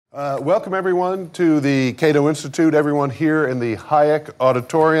Welcome everyone to the Cato Institute, everyone here in the Hayek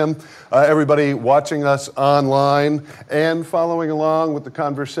Auditorium, everybody watching us online and following along with the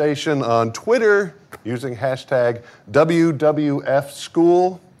conversation on Twitter using hashtag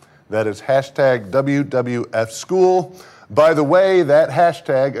WWFSchool. That is hashtag WWFSchool. By the way, that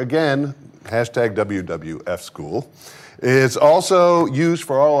hashtag, again, hashtag WWFSchool, is also used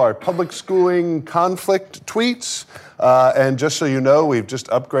for all our public schooling conflict tweets. And just so you know, we've just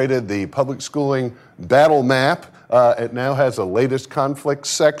upgraded the public schooling battle map. It now has a latest conflict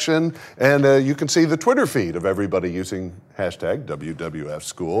section, and you can see the Twitter feed of everybody using hashtag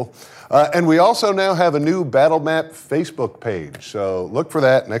WWFSchool. And we also now have a new battle map Facebook page, so look for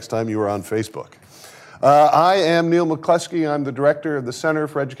that next time you are on Facebook. I am Neil McCluskey. I'm the director of the Center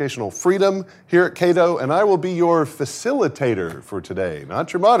for Educational Freedom here at Cato, and I will be your facilitator for today,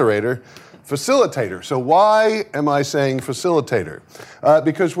 not your moderator. Facilitator. So why am I saying facilitator?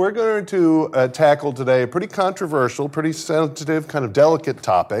 Because we're going to tackle today a pretty controversial, pretty sensitive, kind of delicate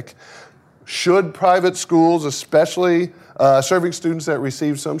topic. Should private schools, especially serving students that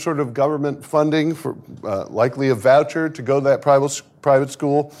receive some sort of government funding, for likely a voucher to go to that private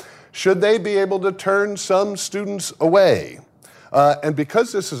school, should they be able to turn some students away? And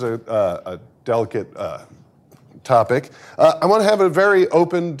because this is a delicate topic, I want to have a very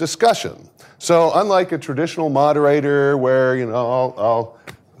open discussion. So unlike a traditional moderator where, I'll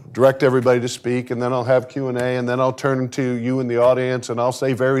direct everybody to speak and then I'll have Q&A and then I'll turn to you in the audience and I'll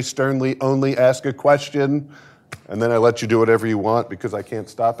say very sternly, only ask a question, and then I let you do whatever you want because I can't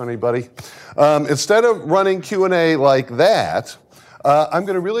stop anybody. Instead of running Q&A like that, I'm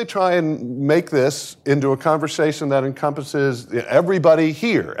going to really try and make this into a conversation that encompasses everybody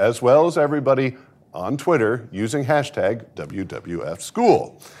here as well as everybody on Twitter using hashtag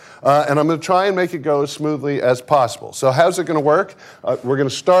WWFSchool. And I'm going to try and make it go as smoothly as possible. So how's it going to work? We're going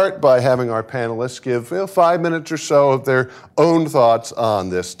to start by having our panelists give 5 minutes or so of their own thoughts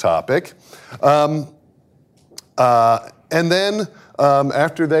on this topic. And then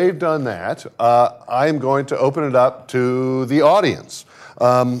after they've done that, I'm going to open it up to the audience.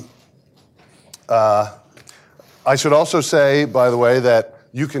 I should also say, by the way, that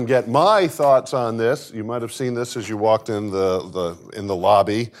you can get my thoughts on this. You might have seen this as you walked in the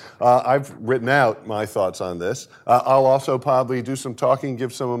lobby. I've written out my thoughts on this. I'll also probably do some talking,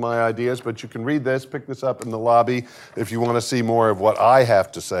 give some of my ideas, but you can read this, pick this up in the lobby if you want to see more of what I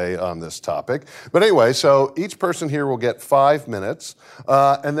have to say on this topic. But anyway, so each person here will get 5 minutes,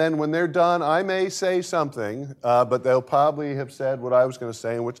 and then when they're done, I may say something, but they'll probably have said what I was going to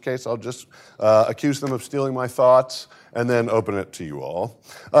say, in which case I'll just accuse them of stealing my thoughts and then open it to you all.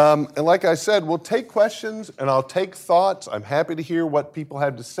 And like I said, we'll take questions and I'll take thoughts. I'm happy to hear what people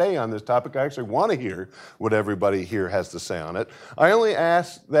have to say on this topic. I actually want to hear what everybody here has to say on it. I only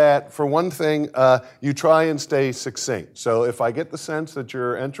ask that, for one thing, you try and stay succinct. So if I get the sense that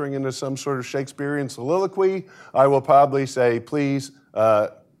you're entering into some sort of Shakespearean soliloquy, I will probably say, please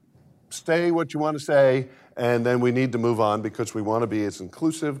say what you want to say, and then we need to move on because we want to be as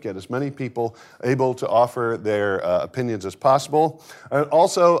inclusive, get as many people able to offer their opinions as possible. And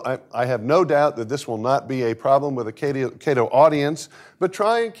also, I have no doubt that this will not be a problem with a Cato audience, but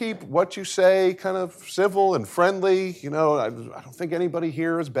try and keep what you say kind of civil and friendly. I don't think anybody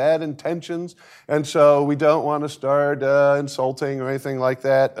here has bad intentions, and so we don't want to start insulting or anything like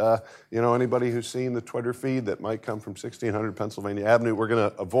that. Anybody who's seen the Twitter feed that might come from 1600 Pennsylvania Avenue, we're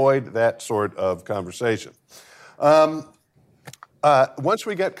going to avoid that sort of conversation. Once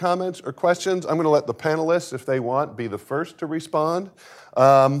we get comments or questions, I'm going to let the panelists, if they want, be the first to respond.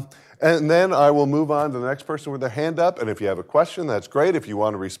 And then I will move on to the next person with their hand up. And if you have a question, that's great. If you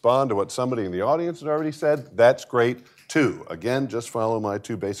want to respond to what somebody in the audience has already said, that's great too. Again, just follow my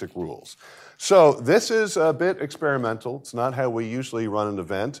 2 basic rules. So this is a bit experimental. It's not how we usually run an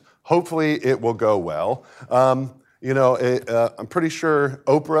event. Hopefully it will go well. I'm pretty sure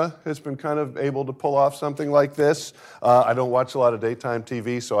Oprah has been kind of able to pull off something like this. I don't watch a lot of daytime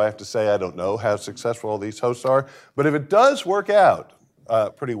TV, so I have to say I don't know how successful all these hosts are. But if it does work out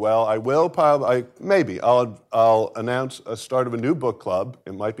pretty well, I will probably, I'll announce a start of a new book club.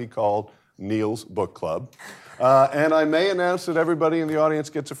 It might be called Neil's Book Club. And I may announce that everybody in the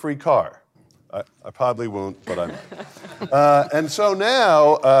audience gets a free car. I probably won't, but I might. And so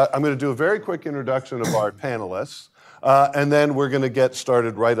now I'm going to do a very quick introduction of our panelists. And then we're going to get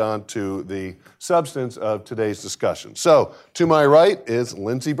started right on to the substance of today's discussion. So to my right is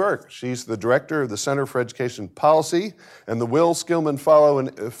Lindsay Burke. She's the director of the Center for Education Policy and the Will Skillman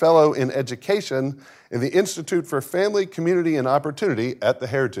Fellow in Education in the Institute for Family, Community, and Opportunity at the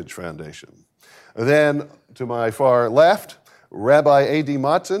Heritage Foundation. And then to my far left, Rabbi A.D.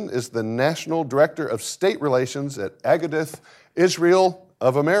 Matzon is the National Director of State Relations at Agudath Israel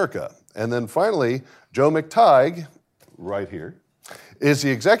of America. And then finally, Joe McTighe, right here, is the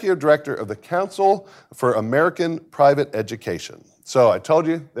Executive Director of the Council for American Private Education. So I told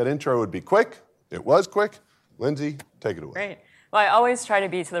you that intro would be quick. It was quick. Lindsay, take it away. Great. Well, I always try to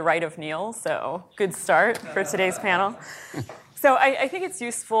be to the right of Neil, so good start for today's panel. So I think it's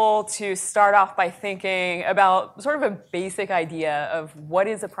useful to start off by thinking about sort of a basic idea of what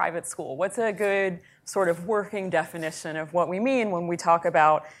is a private school. What's a good sort of working definition of what we mean when we talk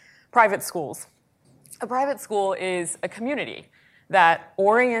about private schools? A private school is a community that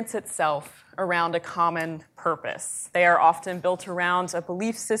orients itself around a common purpose. They are often built around a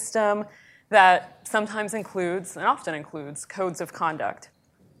belief system that sometimes includes, and often includes, codes of conduct.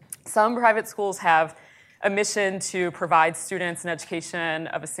 Some private schools have a mission to provide students an education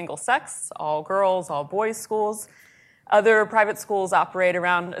of a single sex, all girls, all boys schools. Other private schools operate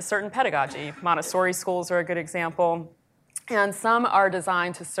around a certain pedagogy. Montessori schools are a good example. And some are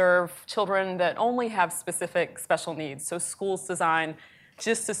designed to serve children that only have specific special needs. So schools designed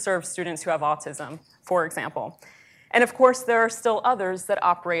just to serve students who have autism, for example. And of course, there are still others that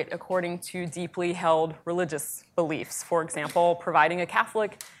operate according to deeply held religious beliefs. For example, providing a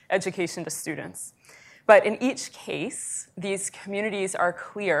Catholic education to students. But in each case, these communities are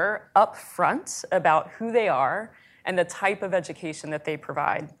clear up front about who they are and the type of education that they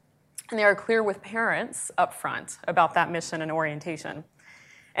provide. And they are clear with parents up front about that mission and orientation.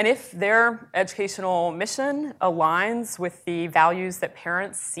 And if their educational mission aligns with the values that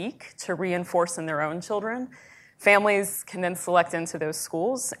parents seek to reinforce in their own children, families can then select into those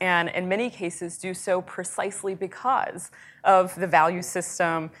schools, and in many cases do so precisely because of the value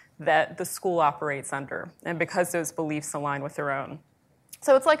system that the school operates under, and because those beliefs align with their own.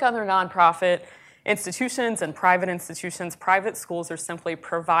 So it's like other nonprofit institutions and private institutions. Private schools are simply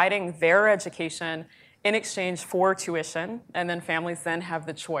providing their education in exchange for tuition, and then families then have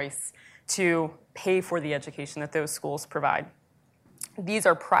the choice to pay for the education that those schools provide. These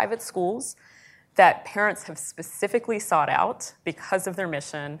are private schools that parents have specifically sought out because of their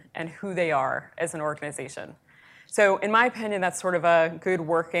mission and who they are as an organization. So in my opinion, that's sort of a good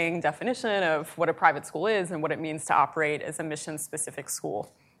working definition of what a private school is and what it means to operate as a mission-specific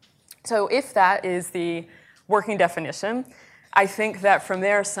school. So if that is the working definition, I think that from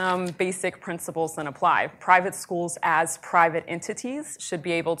there some basic principles then apply. Private schools as private entities should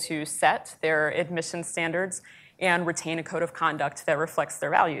be able to set their admission standards and retain a code of conduct that reflects their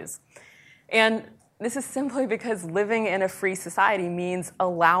values. And this is simply because living in a free society means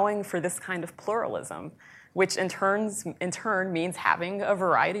allowing for this kind of pluralism, which in turn means having a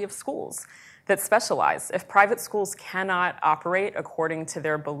variety of schools that specialize. If private schools cannot operate according to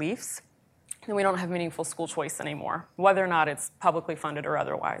their beliefs, then we don't have meaningful school choice anymore, whether or not it's publicly funded or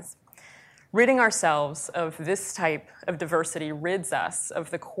otherwise. Ridding ourselves of this type of diversity rids us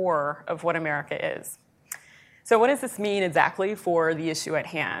of the core of what America is. So what does this mean exactly for the issue at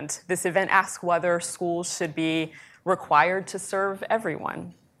hand? This event asks whether schools should be required to serve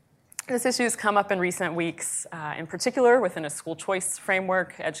everyone. This issue has come up in recent weeks, in particular within a school choice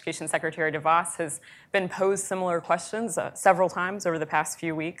framework. Education Secretary DeVos has been posed similar questions several times over the past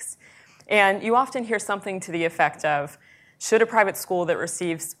few weeks. And you often hear something to the effect of, should a private school that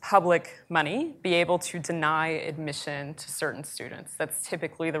receives public money be able to deny admission to certain students? That's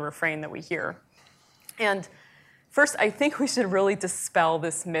typically the refrain that we hear. And first, I think we should really dispel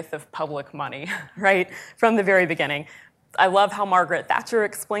this myth of public money, right, from the very beginning. I love how Margaret Thatcher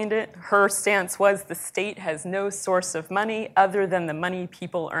explained it. Her stance was the state has no source of money other than the money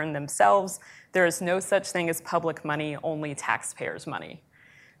people earn themselves. There is no such thing as public money, only taxpayers' money.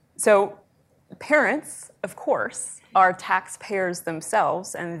 So parents, of course, are taxpayers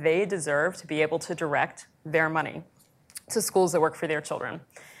themselves, and they deserve to be able to direct their money to schools that work for their children.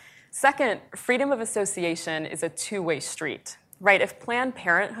 Second, freedom of association is a two-way street, right? If Planned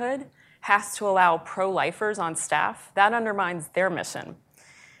Parenthood has to allow pro-lifers on staff, that undermines their mission.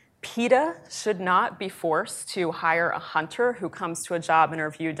 PETA should not be forced to hire a hunter who comes to a job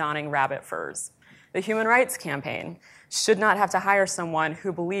interview donning rabbit furs. The Human Rights Campaign should not have to hire someone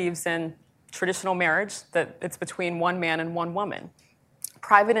who believes in traditional marriage, that it's between one man and one woman.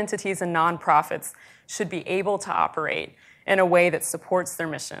 Private entities and nonprofits should be able to operate in a way that supports their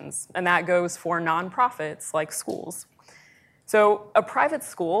missions, and that goes for nonprofits like schools. So a private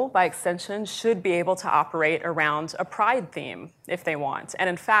school, by extension, should be able to operate around a pride theme if they want. And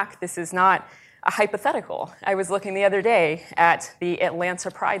in fact, this is not a hypothetical. I was looking the other day at the Atlanta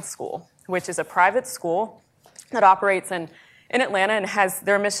Pride School, which is a private school that operates in in Atlanta and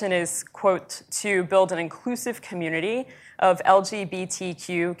their mission is, quote, to build an inclusive community of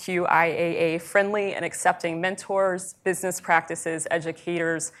LGBTQIAA friendly and accepting mentors, business practices,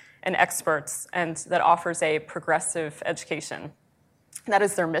 educators, and experts, and that offers a progressive education. That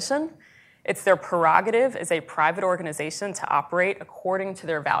is their mission. It's their prerogative as a private organization to operate according to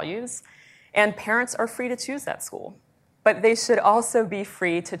their values, and parents are free to choose that school. But they should also be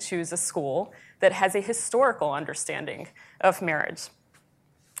free to choose a school that has a historical understanding of marriage.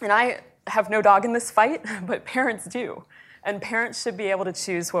 And I have no dog in this fight, but parents do. And parents should be able to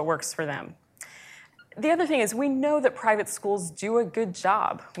choose what works for them. The other thing is we know that private schools do a good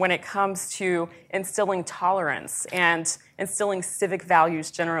job when it comes to instilling tolerance and instilling civic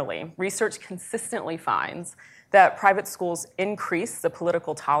values generally. Research consistently finds that private schools increase the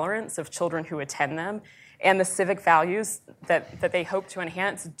political tolerance of children who attend them, and the civic values that they hope to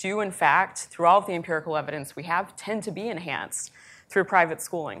enhance do, in fact, through all of the empirical evidence we have, tend to be enhanced through private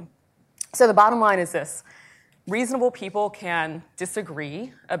schooling. So the bottom line is this. Reasonable people can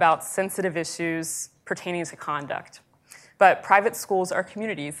disagree about sensitive issues pertaining to conduct, but private schools are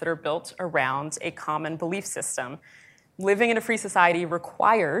communities that are built around a common belief system. Living in a free society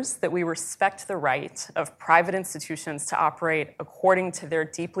requires that we respect the right of private institutions to operate according to their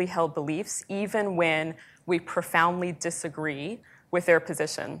deeply held beliefs, even when we profoundly disagree with their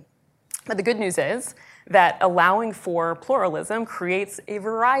position. But the good news is that allowing for pluralism creates a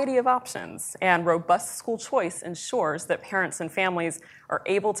variety of options, and robust school choice ensures that parents and families are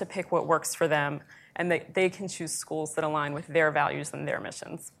able to pick what works for them, and that they can choose schools that align with their values and their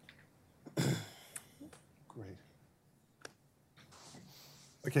missions. Great.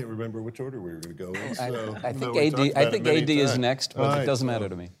 I can't remember which order we were going to go in. So, I think AD is next, but it doesn't matter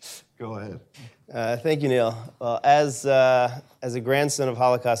to me. Go ahead. Thank you, Neil. Well, as a grandson of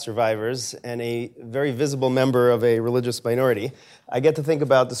Holocaust survivors and a very visible member of a religious minority, I get to think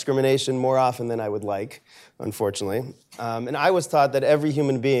about discrimination more often than I would like, unfortunately. And I was taught that every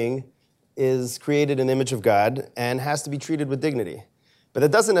human being is created in the image of God and has to be treated with dignity. But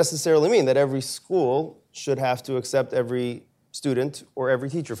that doesn't necessarily mean that every school should have to accept every student or every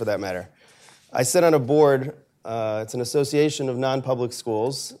teacher, for that matter. I sit on a board. It's an association of non-public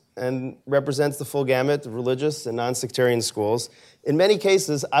schools and represents the full gamut of religious and non-sectarian schools. In many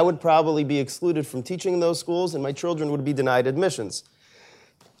cases, I would probably be excluded from teaching in those schools, and my children would be denied admissions.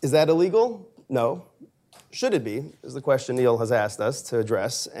 Is that illegal? No. Should it be, is the question Neil has asked us to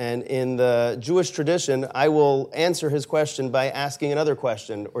address. And in the Jewish tradition, I will answer his question by asking another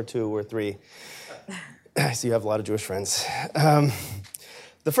question or two or three. I see you have a lot of Jewish friends.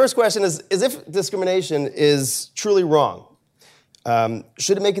 The first question is if discrimination is truly wrong,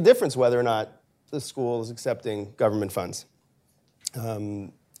 should it make a difference whether or not the school is accepting government funds?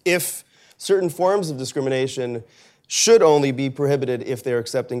 If certain forms of discrimination should only be prohibited if they're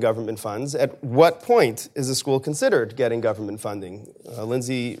accepting government funds, at what point is a school considered getting government funding?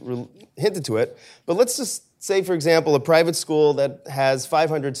 Lindsay hinted to it, but let's just say, for example, a private school that has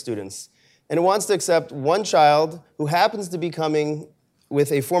 500 students, and it wants to accept one child who happens to be coming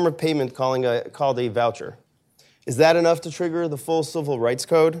with a form of payment called a voucher. Is that enough to trigger the full civil rights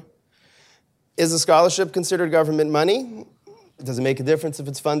code? Is a scholarship considered government money? Does it make a difference if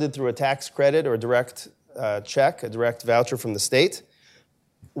it's funded through a tax credit or a direct check, a direct voucher from the state?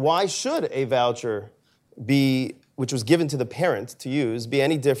 Why should a voucher which was given to the parent to use, be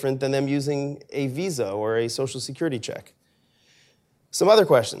any different than them using a Visa or a Social Security check? Some other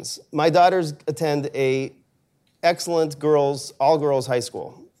questions. My daughters attend a excellent all-girls high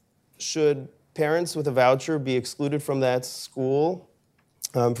school. Should parents with a voucher be excluded from that school,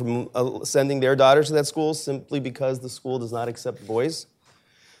 from sending their daughters to that school simply because the school does not accept boys?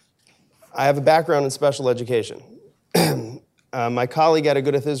 I have a background in special education. My colleague at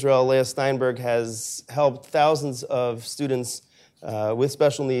Agudath Israel, Leah Steinberg, has helped thousands of students with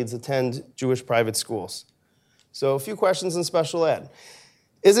special needs attend Jewish private schools. So a few questions in special ed.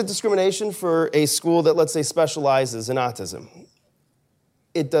 Is it discrimination for a school that, let's say, specializes in autism?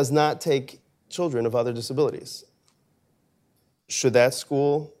 It does not take children of other disabilities. Should that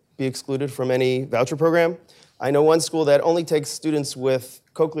school be excluded from any voucher program? I know one school that only takes students with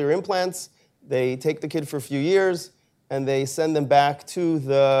cochlear implants. They take the kid for a few years, and they send them back to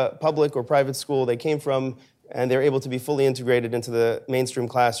the public or private school they came from, and they're able to be fully integrated into the mainstream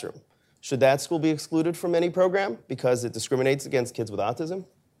classroom. Should that school be excluded from any program because it discriminates against kids with autism?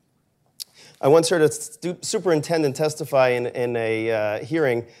 I once heard a superintendent testify in a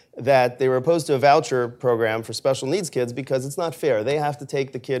hearing that they were opposed to a voucher program for special needs kids because it's not fair. They have to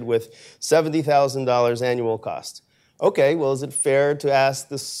take the kid with $70,000 annual cost. Okay, well, is it fair to ask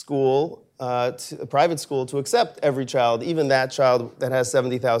the school, a private school, to accept every child, even that child that has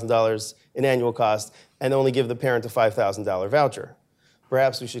 $70,000 in annual cost, and only give the parent a $5,000 voucher?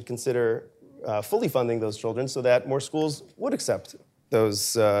 Perhaps we should consider fully funding those children so that more schools would accept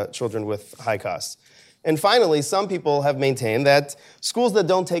those children with high costs. And finally, some people have maintained that schools that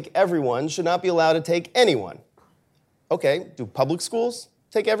don't take everyone should not be allowed to take anyone. Okay, do public schools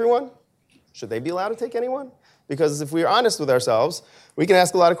take everyone? Should they be allowed to take anyone? Because if we're honest with ourselves, we can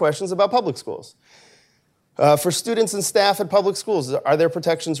ask a lot of questions about public schools. For students and staff at public schools, are there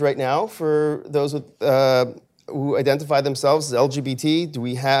protections right now for those with, who identify themselves as LGBT?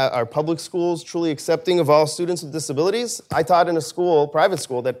 Are public schools truly accepting of all students with disabilities? I taught in a school, private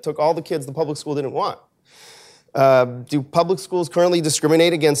school, that took all the kids the public school didn't want. Do public schools currently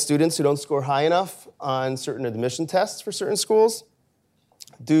discriminate against students who don't score high enough on certain admission tests for certain schools?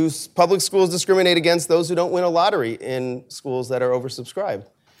 Do public schools discriminate against those who don't win a lottery in schools that are oversubscribed?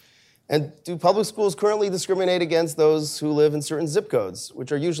 And do public schools currently discriminate against those who live in certain zip codes,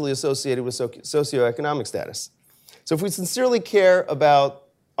 which are usually associated with socioeconomic status? So if we sincerely care about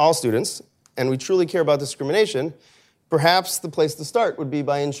all students, and we truly care about discrimination, perhaps the place to start would be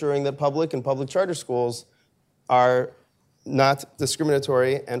by ensuring that public and public charter schools are not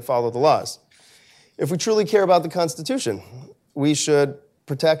discriminatory and follow the laws. If we truly care about the Constitution, we should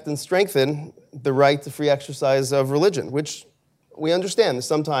protect and strengthen the right to free exercise of religion, which we understand that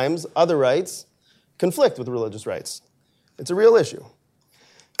sometimes other rights conflict with religious rights. It's a real issue.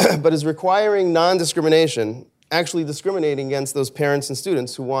 But is requiring non-discrimination actually discriminating against those parents and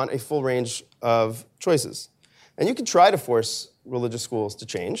students who want a full range of choices? And you can try to force religious schools to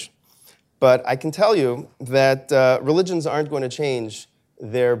change, but I can tell you that religions aren't going to change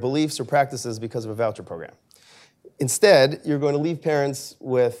their beliefs or practices because of a voucher program. Instead, you're going to leave parents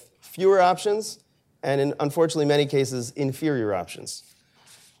with fewer options and, in unfortunately many cases, inferior options.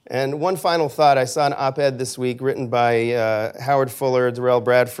 And one final thought, I saw an op-ed this week written by Howard Fuller, Darrell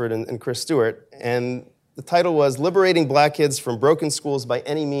Bradford, and Chris Stewart, and the title was "Liberating Black Kids from Broken Schools by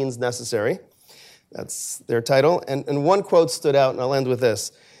Any Means Necessary." That's their title. And one quote stood out, and I'll end with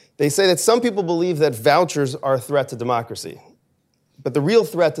this. They say that some people believe that vouchers are a threat to democracy, but the real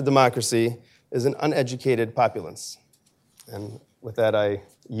threat to democracy is an uneducated populace. And with that, I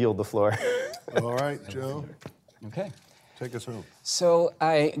yield the floor. All right, Joe. Okay. Take us home. So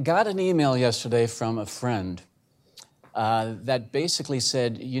I got an email yesterday from a friend that basically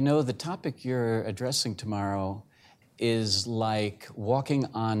said, you know, the topic you're addressing tomorrow is like walking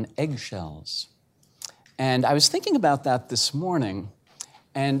on eggshells. And I was thinking about that this morning,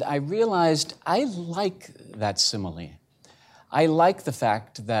 and I realized I like that simile. I like the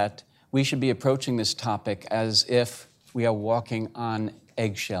fact that we should be approaching this topic as if we are walking on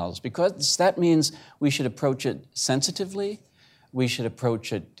eggshells, because that means we should approach it sensitively, we should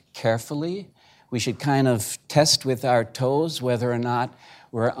approach it carefully, we should kind of test with our toes whether or not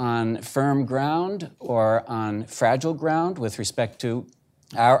we're on firm ground or on fragile ground with respect to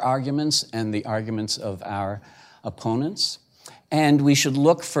our arguments and the arguments of our opponents. And we should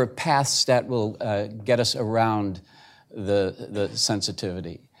look for paths that will get us around the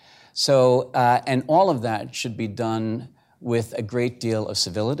sensitivity. So, and all of that should be done with a great deal of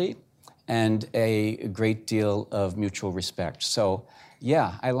civility and a great deal of mutual respect. So,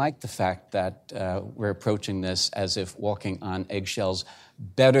 yeah, I like the fact that we're approaching this as if walking on eggshells,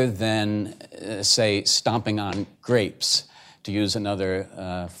 better than, say, stomping on grapes, to use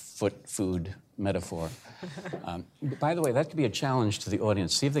another food metaphor. By the way, that could be a challenge to the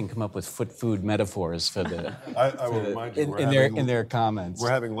audience. See if they can come up with food metaphors for the. I will remind you, in their comments. We're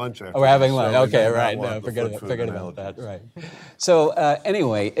having lunch after. Oh, we're having lunch. So Okay, right. No, forget about that. Right. So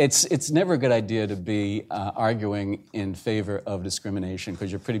anyway, it's never a good idea to be arguing in favor of discrimination,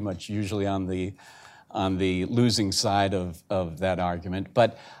 because you're pretty much usually on the losing side of that argument.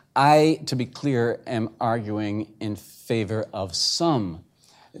 But I, to be clear, am arguing in favor of some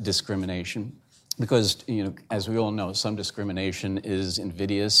discrimination. Because, you know, as we all know, some discrimination is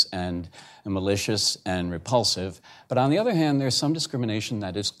invidious and malicious and repulsive. But on the other hand, there's some discrimination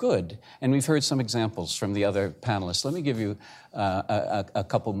that is good. And we've heard some examples from the other panelists. Let me give you a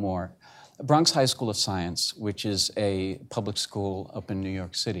couple more. Bronx High School of Science, which is a public school up in New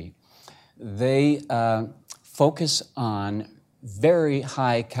York City, they focus on very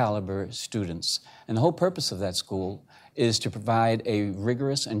high caliber students. And the whole purpose of that school is to provide a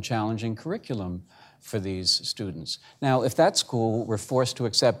rigorous and challenging curriculum for these students. Now, if that school were forced to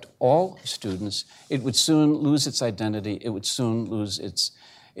accept all students, it would soon lose its identity, it would soon lose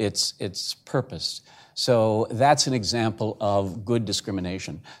its purpose. So that's an example of good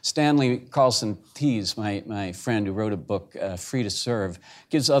discrimination. Stanley Carlson Tees, my friend who wrote a book, Free to Serve,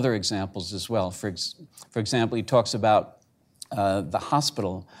 gives other examples as well. For example, he talks about the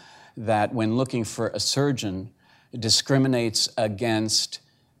hospital that, when looking for a surgeon, discriminates against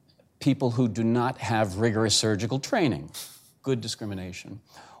people who do not have rigorous surgical training. Good discrimination.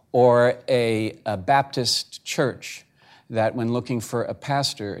 Or a Baptist church that, when looking for a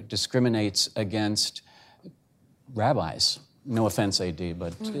pastor, discriminates against rabbis. No offense, AD,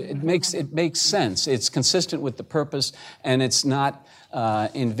 but it makes sense. It's consistent with the purpose, and it's not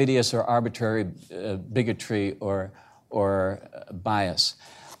invidious or arbitrary bigotry or bias.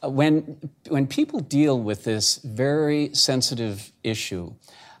 When people deal with this very sensitive issue,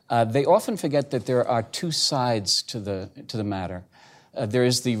 they often forget that there are two sides to the matter. There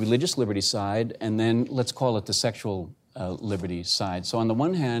is the religious liberty side, and then let's call it the sexual liberty side. So on the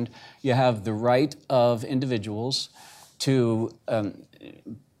one hand, you have the right of individuals to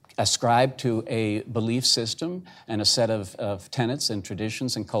ascribe to a belief system and a set of tenets and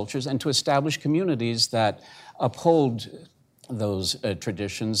traditions and cultures, and to establish communities that uphold those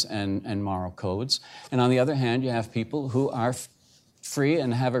traditions and moral codes. And on the other hand, you have people who are free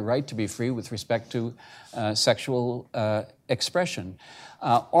and have a right to be free with respect to sexual expression.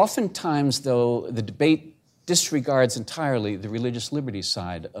 Oftentimes, though, the debate disregards entirely the religious liberty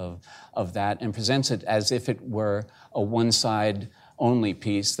side of that and presents it as if it were a one-side-only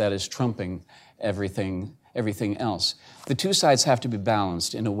piece that is trumping everything else. The two sides have to be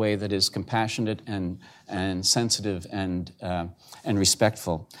balanced in a way that is compassionate and sensitive and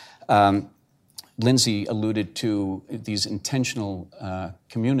respectful. Lindsay alluded to these intentional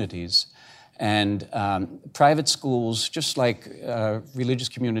communities, and private schools, just like religious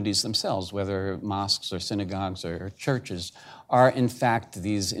communities themselves, whether mosques or synagogues or churches, are in fact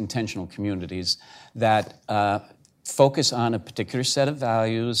these intentional communities that focus on a particular set of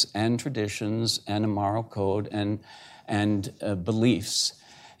values and traditions and a moral code and beliefs,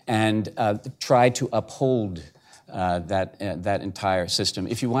 and try to uphold that entire system.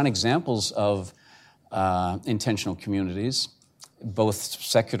 If you want examples of intentional communities, both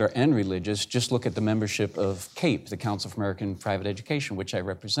secular and religious, just look at the membership of CAPE, the Council for American Private Education, which I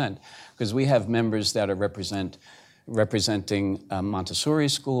represent, because we have members that are representing Montessori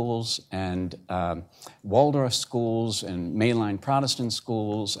schools and Waldorf schools and mainline Protestant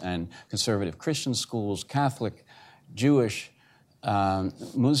schools and conservative Christian schools, Catholic, Jewish,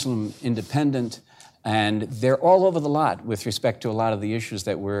 Muslim, independent, and they're all over the lot with respect to a lot of the issues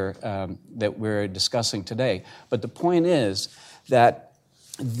that we're discussing today. But the point is that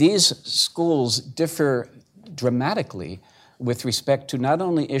these schools differ dramatically with respect to not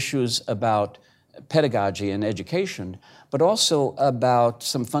only issues about pedagogy and education, but also about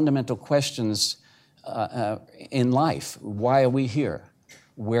some fundamental questions in life. Why are we here?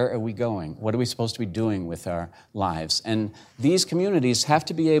 Where are we going? What are we supposed to be doing with our lives? And these communities have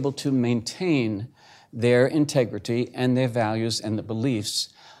to be able to maintain their integrity and their values and the beliefs.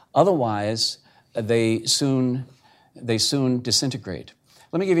 Otherwise, they soon disintegrate.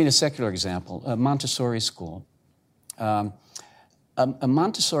 Let me give you a secular example, a Montessori school. A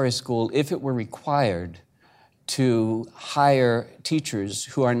Montessori school, if it were required to hire teachers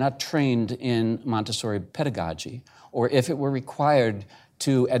who are not trained in Montessori pedagogy, or if it were required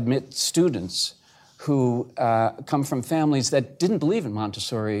to admit students who come from families that didn't believe in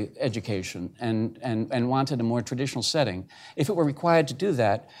Montessori education and wanted a more traditional setting, if it were required to do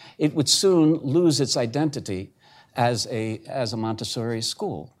that, it would soon lose its identity as a Montessori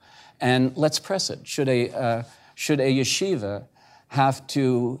school. And let's press it. Should a yeshiva have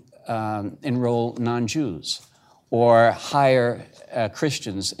to enroll non-Jews or hire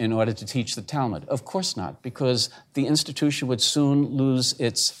Christians in order to teach the Talmud? Of course not, because the institution would soon lose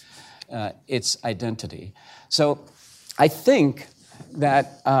its identity. So I think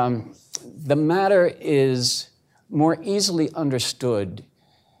that the matter is more easily understood,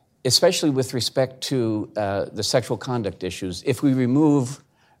 especially with respect to the sexual conduct issues, if we remove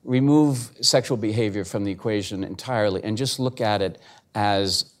sexual behavior from the equation entirely and just look at it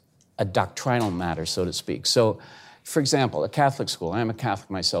as a doctrinal matter, so to speak. So, for example, a Catholic school. I'm a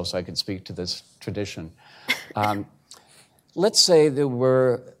Catholic myself, so I can speak to this tradition. Let's say there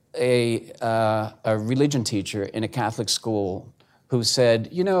were a religion teacher in a Catholic school who said,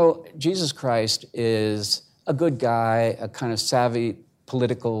 you know, Jesus Christ is a good guy, a kind of savvy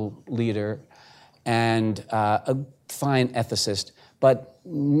political leader, and a fine ethicist, but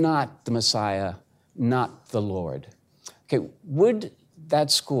not the Messiah, not the Lord. Okay, would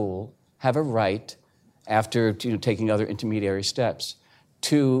that school have a right, after taking other intermediary steps,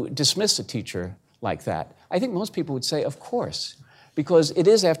 to dismiss a teacher like that? I think most people would say, of course, because it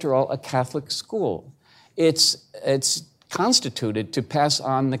is, after all, a Catholic school. It's constituted to pass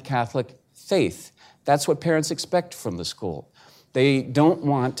on the Catholic faith. That's what parents expect from the school. They don't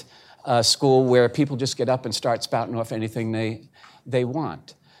want a school where people just get up and start spouting off anything they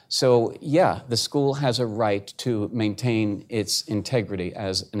want. So, yeah, the school has a right to maintain its integrity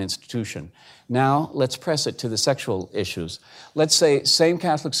as an institution. Now, let's press it to the sexual issues. Let's say, same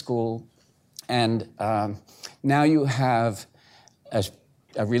Catholic school, and now you have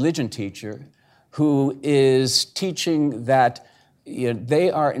a religion teacher who is teaching that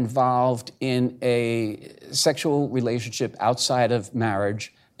they are involved in a sexual relationship outside of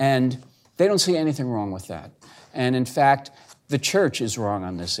marriage, and they don't see anything wrong with that. And in fact, the church is wrong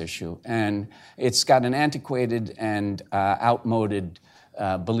on this issue, and it's got an antiquated and outmoded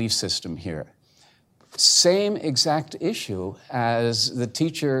belief system here. Same exact issue as the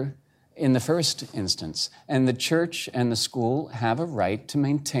teacher in the first instance. And the church and the school have a right to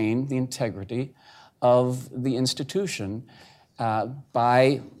maintain the integrity of the institution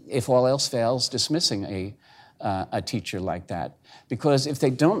by, if all else fails, dismissing a teacher like that. Because if they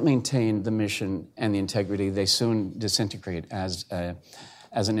don't maintain the mission and the integrity, they soon disintegrate as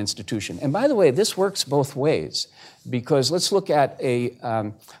an institution. And by the way, this works both ways, because let's look at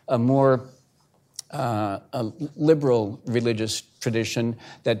a more liberal religious tradition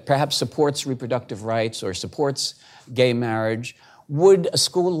that perhaps supports reproductive rights or supports gay marriage. Would a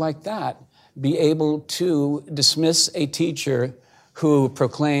school like that be able to dismiss a teacher who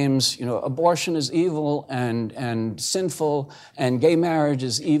proclaims, abortion is evil and sinful, and gay marriage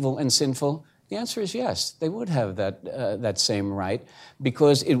is evil and sinful? The answer is yes. They would have that same right,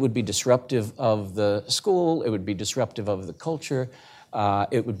 because it would be disruptive of the school, it would be disruptive of the culture,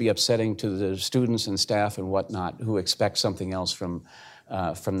 it would be upsetting to the students and staff and whatnot who expect something else from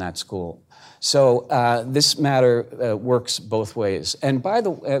that school. So this matter works both ways. And by the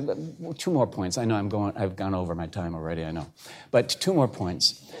way, 2 more points. I know I've gone over my time already, I know. But 2 more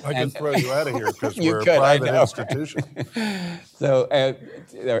points. I can throw you out of here because You we're could, a private I know. institution. So,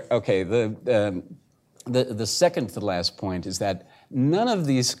 okay, the second to the last point is that none of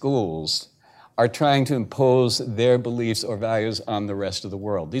these schools are trying to impose their beliefs or values on the rest of the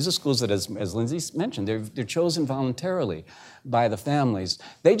world. These are schools that, as Lindsay mentioned, they're chosen voluntarily by the families.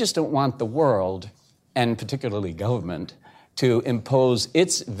 They just don't want the world, and particularly government, to impose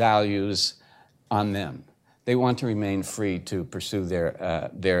its values on them. They want to remain free to pursue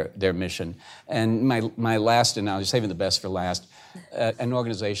their mission. And my last analogy, saving the best for last, an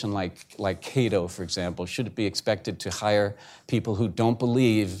organization like Cato, for example, should it be expected to hire people who don't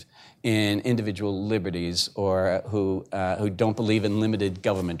believe in individual liberties, or who don't believe in limited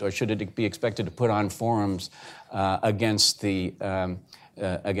government, or should it be expected to put on forums against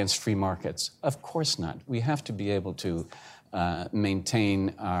free markets? Of course not. We have to be able to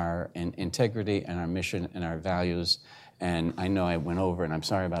maintain our integrity and our mission and our values. And I know I went over, and I'm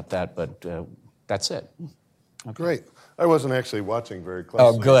sorry about that, but that's it. Okay. Great. I wasn't actually watching very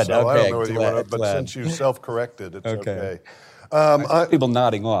closely. Oh, good. So Okay. I don't know whether you want to, but Glad. since you self-corrected, it's okay. People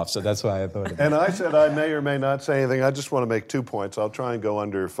nodding off, so that's why I thought. And I said I may or may not say anything. I just want to make 2 points. I'll try and go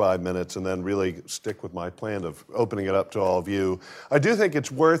under 5 minutes and then really stick with my plan of opening it up to all of you. I do think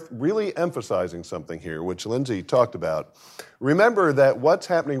it's worth really emphasizing something here, which Lindsay talked about. Remember that what's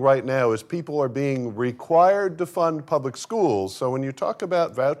happening right now is people are being required to fund public schools. So when you talk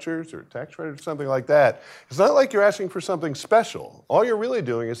about vouchers or tax credit or something like that, it's not like you're asking for something special. All you're really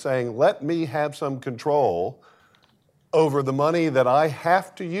doing is saying, let me have some control over the money that I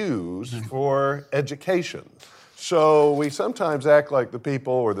have to use for education. So we sometimes act like the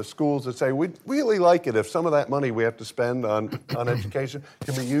people or the schools that say, we'd really like it if some of that money we have to spend on education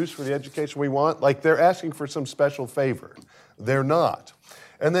can be used for the education we want. Like they're asking for some special favor. They're not.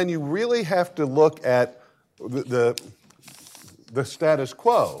 And then you really have to look at the status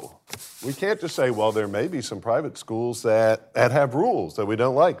quo. We can't just say, well, there may be some private schools that have rules that we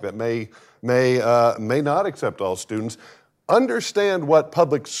don't like, that may not accept all students. Understand what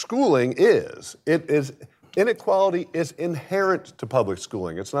public schooling is. Inequality is inherent to public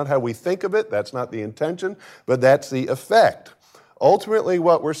schooling. It's not how we think of it, that's not the intention, but that's the effect. Ultimately,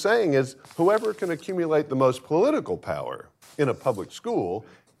 what we're saying is whoever can accumulate the most political power in a public school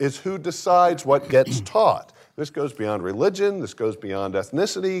is who decides what gets taught. This goes beyond religion, this goes beyond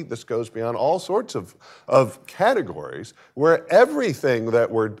ethnicity, this goes beyond all sorts of categories where everything that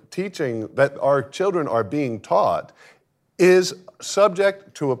we're teaching, that our children are being taught, is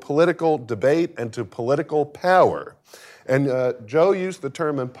subject to a political debate and to political power. And Joe used the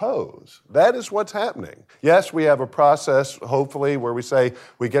term impose. That is what's happening. Yes, we have a process, hopefully, where we say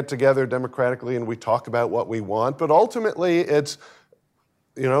we get together democratically and we talk about what we want, but ultimately it's,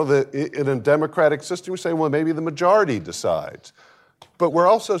 in a democratic system, we say, well, maybe the majority decides. But we're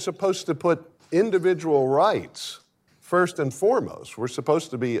also supposed to put individual rights first and foremost. We're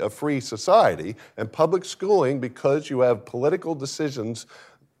supposed to be a free society, and public schooling, because you have political decisions,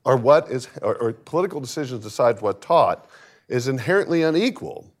 or political decisions decide what's taught, is inherently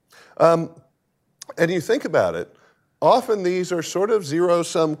unequal. And you think about it, often these are sort of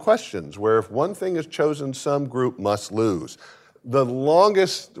zero-sum questions, where if one thing is chosen, some group must lose. The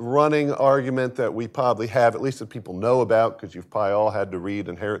longest running argument that we probably have, at least that people know about, because you've probably all had to read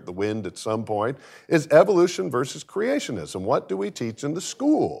Inherit the Wind at some point, is evolution versus creationism. What do we teach in the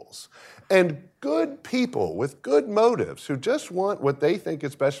schools? And good people with good motives who just want what they think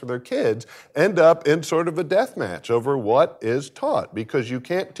is best for their kids end up in sort of a death match over what is taught, because you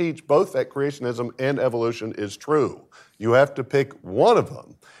can't teach both that creationism and evolution is true. You have to pick one of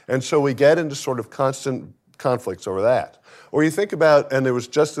them. And so we get into sort of constant conflicts over that. Or you think about, and it was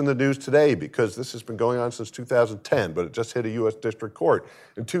just in the news today because this has been going on since 2010, but it just hit a U.S. District Court.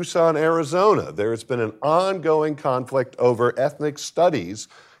 In Tucson, Arizona, there has been an ongoing conflict over ethnic studies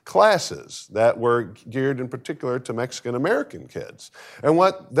classes that were geared in particular to Mexican American kids. And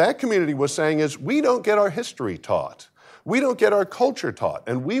what that community was saying is, we don't get our history taught. We don't get our culture taught,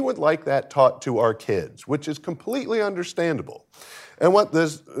 and we would like that taught to our kids, which is completely understandable. And what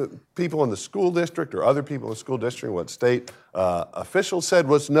those people in the school district or other people in the school district, what state officials said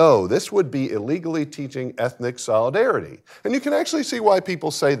was, no, this would be illegally teaching ethnic solidarity. And you can actually see why people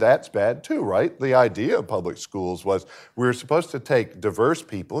say that's bad too, right? The idea of public schools was we were supposed to take diverse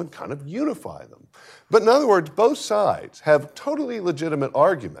people and kind of unify them. But in other words, both sides have totally legitimate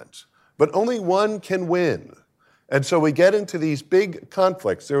arguments, but only one can win. And so we get into these big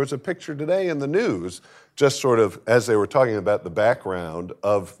conflicts. There was a picture today in the news, just sort of as they were talking about the background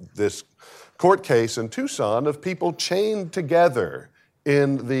of this court case in Tucson, of people chained together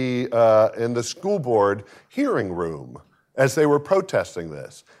in the school board hearing room as they were protesting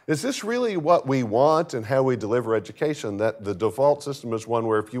this. Is this really what we want and how we deliver education, that the default system is one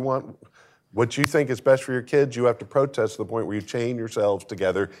where if you want what you think is best for your kids, you have to protest to the point where you chain yourselves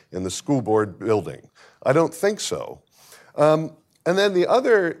together in the school board building? I don't think so. And then the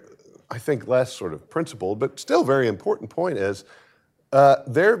other, I think less sort of principled, but still very important point is,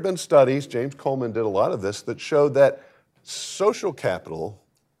 there have been studies, James Coleman did a lot of this, that showed that social capital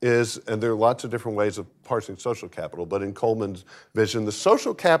is, and there are lots of different ways of parsing social capital, but in Coleman's vision, the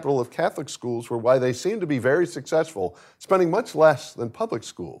social capital of Catholic schools were why they seem to be very successful, spending much less than public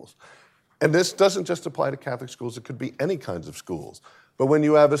schools. And this doesn't just apply to Catholic schools, it could be any kinds of schools. But when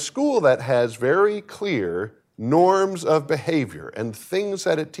you have a school that has very clear norms of behavior and things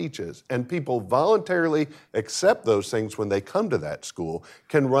that it teaches, and people voluntarily accept those things when they come to that school,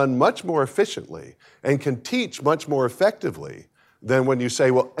 can run much more efficiently and can teach much more effectively than when you say,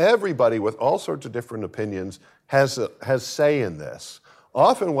 well, everybody with all sorts of different opinions has say in this.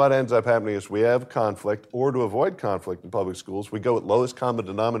 Often what ends up happening is we have conflict, or to avoid conflict in public schools, we go with lowest common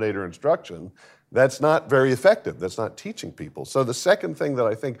denominator instruction. That's not very effective. That's not teaching people. So the second thing that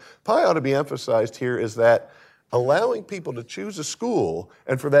I think probably ought to be emphasized here is that allowing people to choose a school,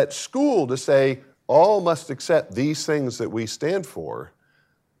 and for that school to say, all must accept these things that we stand for,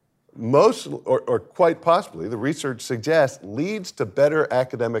 most, or quite possibly, the research suggests, leads to better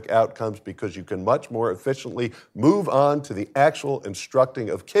academic outcomes because you can much more efficiently move on to the actual instructing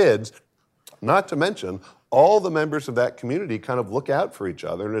of kids, not to mention all the members of that community kind of look out for each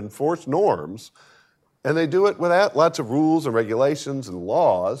other and enforce norms, and they do it without lots of rules and regulations and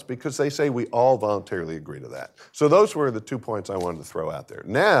laws because they say we all voluntarily agree to that. So those were the 2 points I wanted to throw out there.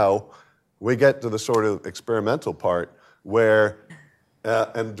 Now we get to the sort of experimental part where,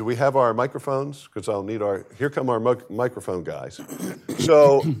 and do we have our microphones? Because I'll need here come our microphone guys.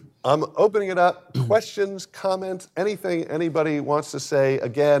 So I'm opening it up, questions, comments, anything anybody wants to say.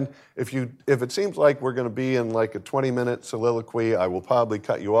 Again, if it seems like we're going to be in like a 20-minute soliloquy, I will probably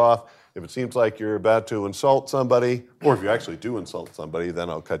cut you off. If it seems like you're about to insult somebody, or if you actually do insult somebody,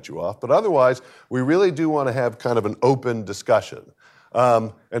 then I'll cut you off. But otherwise, we really do want to have kind of an open discussion.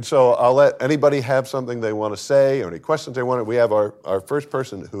 And so I'll let anybody have something they want to say or any questions they want. We have our first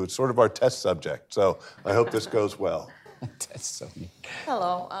person who is sort of our test subject. So I hope this goes well. That's so neat.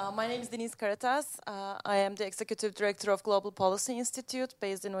 Hello, my name is Denise Caritas. I am the Executive Director of Global Policy Institute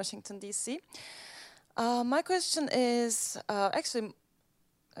based in Washington, D.C. My question is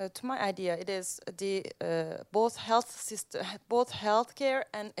to my idea, it is both healthcare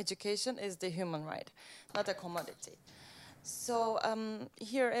and education is the human right, not a commodity. So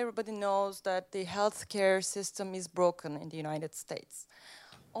here everybody knows that the healthcare system is broken in the United States.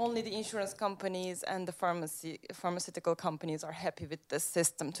 Only the insurance companies and the pharmaceutical companies are happy with the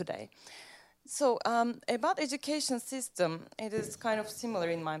system today. So about education system, it is kind of similar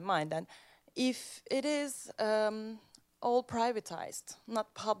in my mind. And if it is all privatized,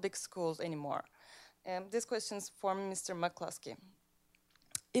 not public schools anymore, this question is for Mr. McCluskey.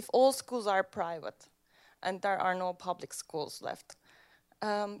 If all schools are private and there are no public schools left,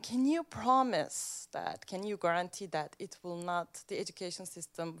 can you promise that, can you guarantee that it will not, the education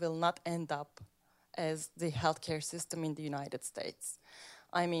system will not end up as the healthcare system in the United States?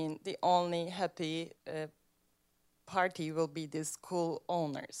 I mean, the only happy party will be the school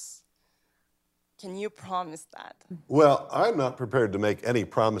owners. Can you promise that? Well, I'm not prepared to make any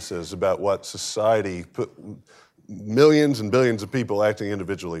promises about what society, millions and billions of people acting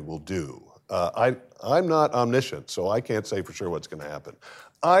individually, will do. I'm not omniscient, so I can't say for sure what's going to happen.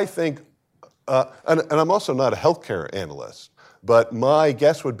 I think, and I'm also not a healthcare analyst, but my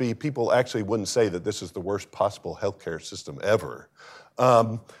guess would be people actually wouldn't say that this is the worst possible healthcare system ever.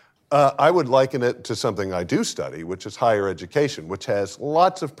 I would liken it to something I do study, which is higher education, which has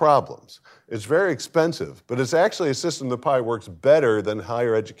lots of problems. It's very expensive, but it's actually a system that probably works better than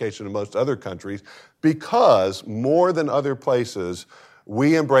higher education in most other countries because more than other places,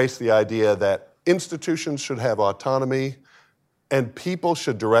 we embrace the idea that institutions should have autonomy and people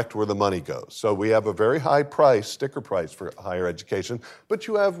should direct where the money goes. So we have a very high price, sticker price for higher education, but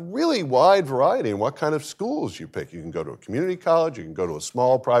you have really wide variety in what kind of schools you pick. You can go to a community college, you can go to a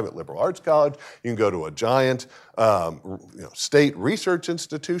small private liberal arts college, you can go to a giant state research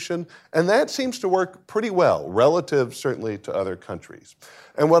institution, and that seems to work pretty well, relative certainly to other countries.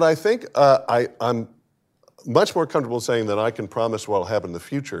 And what I think I'm much more comfortable saying that I can promise what will happen in the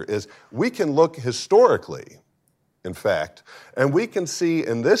future is we can look historically, in fact, and we can see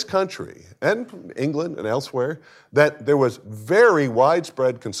in this country, and England and elsewhere, that there was very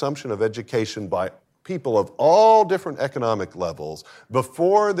widespread consumption of education by people of all different economic levels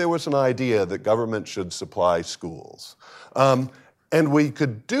before there was an idea that government should supply schools. And we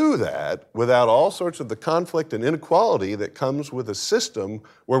could do that without all sorts of the conflict and inequality that comes with a system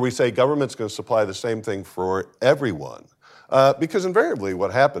where we say government's going to supply the same thing for everyone. Because invariably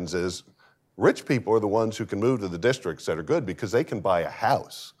what happens is rich people are the ones who can move to the districts that are good because they can buy a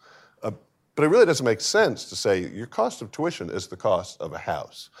house. But it really doesn't make sense to say your cost of tuition is the cost of a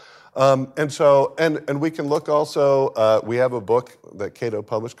house. And we can look also, we have a book that Cato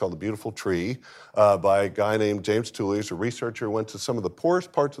published called The Beautiful Tree by a guy named James Tooley, who's a researcher who went to some of the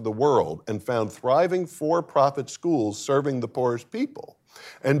poorest parts of the world and found thriving for-profit schools serving the poorest people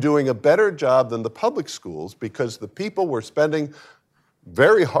and doing a better job than the public schools because the people were spending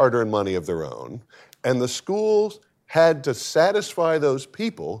very hard-earned money of their own, and the schools had to satisfy those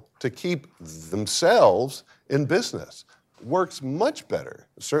people to keep themselves in business. Works much better,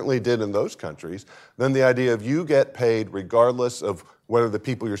 certainly did in those countries, than the idea of you get paid regardless of whether the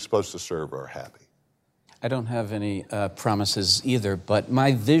people you're supposed to serve are happy. I don't have any promises either, but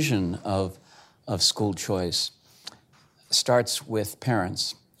my vision of school choice starts with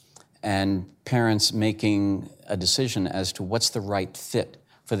parents and parents making a decision as to what's the right fit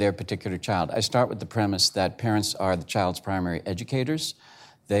for their particular child. I start with the premise that parents are the child's primary educators.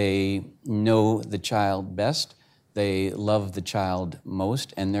 They know the child best. They love the child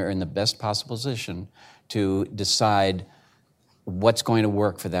most, and they're in the best possible position to decide what's going to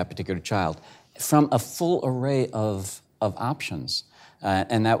work for that particular child from a full array of options.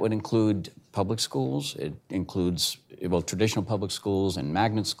 And that would include public schools. It includes, well, traditional public schools and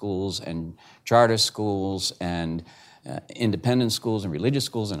magnet schools and charter schools and independent schools and religious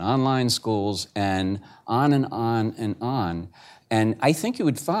schools and online schools and on and on and on. And I think you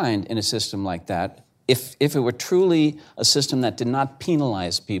would find in a system like that, if it were truly a system that did not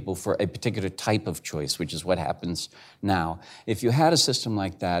penalize people for a particular type of choice, which is what happens now, if you had a system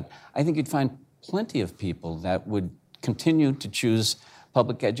like that, I think you'd find plenty of people that would continue to choose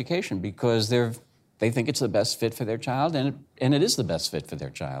public education because they think it's the best fit for their child, and it is the best fit for their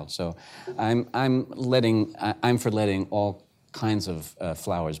child. So I'm for letting all kinds of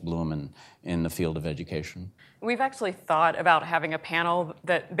flowers bloom in the field of education. We've actually thought about having a panel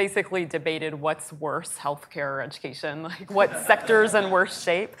that basically debated what's worse, healthcare or education, like what sectors in worse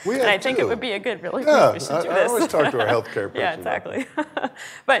shape. And I think it would be a good, really, we should do this. I always talk to our healthcare person. Yeah, exactly.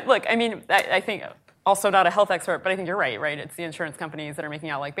 But look, I mean, I think, also not a health expert, but I think you're right? It's the insurance companies that are making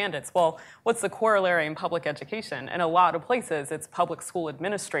out like bandits. Well, what's the corollary in public education? In a lot of places, it's public school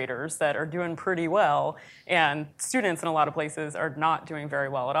administrators that are doing pretty well, and students in a lot of places are not doing very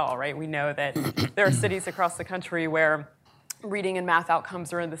well at all, right? We know that there are cities across the country where reading and math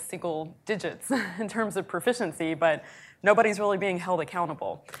outcomes are in the single digits in terms of proficiency, but nobody's really being held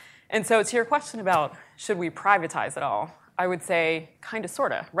accountable. And so to your question about should we privatize it all, I would say kind of,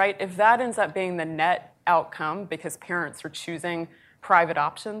 sort of, right? If that ends up being the net outcome because parents are choosing private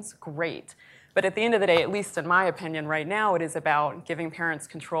options, great. But at the end of the day, at least in my opinion right now, it is about giving parents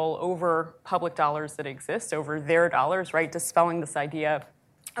control over public dollars that exist, over their dollars, right? Dispelling this idea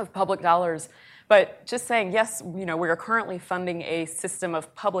of public dollars. But just saying, yes, we are currently funding a system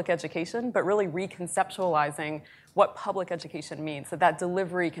of public education, but really reconceptualizing what public education means, so that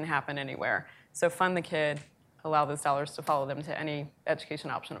delivery can happen anywhere. So fund the kid, allow those dollars to follow them to any education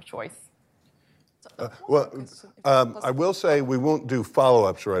option of choice. I will say we won't do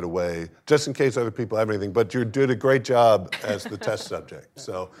follow-ups right away, just in case other people have anything. But you did a great job as the test subject.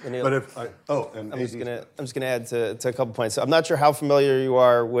 So, but if I'm just gonna add to a couple points. So I'm not sure how familiar you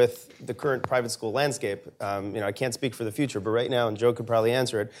are with the current private school landscape. I can't speak for the future, but right now, and Joe could probably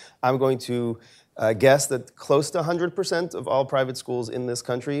answer it. I'm going to guess that close to 100% of all private schools in this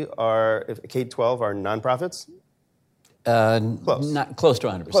country are K-12 are nonprofits. Close. Not close to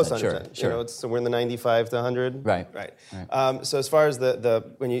 100%. Close to 100%. Sure. It's somewhere in the 95 to 100. Right. So as far as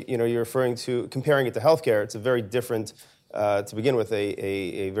when you're referring to comparing it to healthcare, it's a very different. To begin with,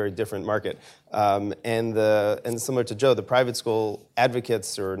 a very different market, and similar to Joe, the private school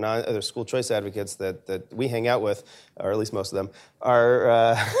advocates or other school choice advocates that we hang out with, or at least most of them,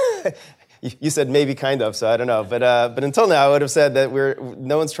 are. You said maybe kind of, so I don't know, but until now, I would have said that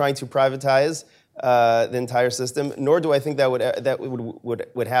no one's trying to privatize the entire system, nor do I think that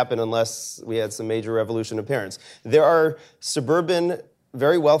would happen unless we had some major revolution of parents. There are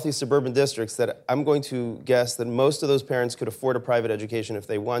very wealthy suburban districts that I'm going to guess that most of those parents could afford a private education if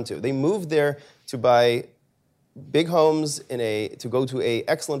they want to. They moved there to buy big homes to go to an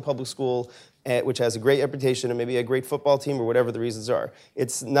excellent public school, which has a great reputation and maybe a great football team or whatever the reasons are.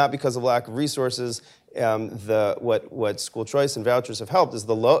 It's not because of lack of resources. What school choice and vouchers have helped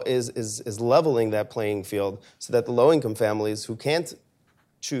is is leveling that playing field so that the low-income families who can't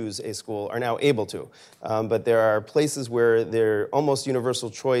choose a school are now able to. But there are places where their almost universal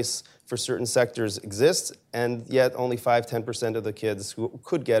choice for certain sectors exists, and yet only 5-10% of the kids who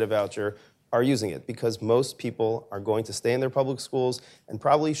could get a voucher are using it because most people are going to stay in their public schools and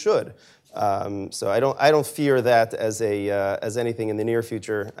probably should. So I don't fear that as anything in the near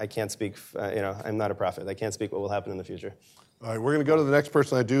future. I can't speak. I'm not a prophet. I can't speak what will happen in the future. All right, we're going to go to the next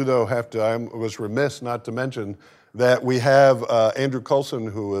person. I do, though, I was remiss not to mention that we have Andrew Coulson,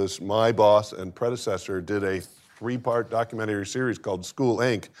 who was my boss and predecessor, did a 3-part documentary series called School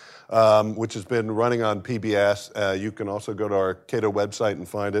Inc., which has been running on PBS. You can also go to our Cato website and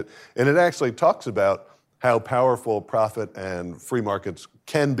find it. And it actually talks about how powerful profit and free markets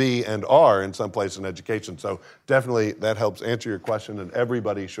can be and are in some places in education. So definitely that helps answer your question, and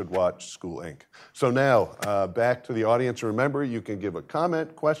everybody should watch School Inc. So now, back to the audience. Remember, you can give a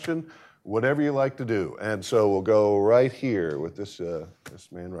comment, question, whatever you like to do. And so we'll go right here with this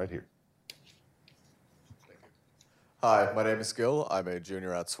man right here. Hi, my name is Gil. I'm a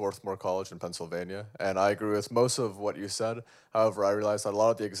junior at Swarthmore College in Pennsylvania, and I agree with most of what you said. However, I realized that a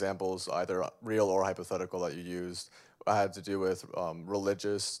lot of the examples, either real or hypothetical, that you used had to do with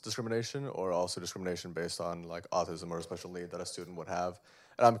religious discrimination or also discrimination based on like autism or a special need that a student would have.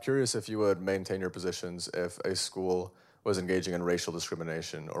 And I'm curious if you would maintain your positions if a school was engaging in racial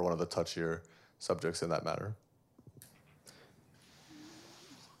discrimination or one of the touchier subjects in that matter.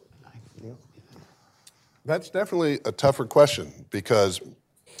 That's definitely a tougher question because,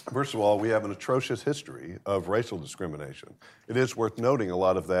 first of all, we have an atrocious history of racial discrimination. It is worth noting a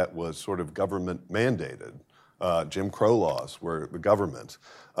lot of that was sort of government mandated. Jim Crow laws were the government.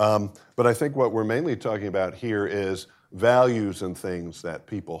 But I think what we're mainly talking about here is values and things that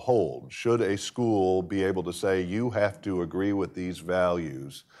people hold. Should a school be able to say, you have to agree with these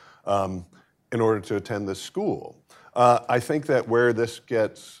values in order to attend this school? I think that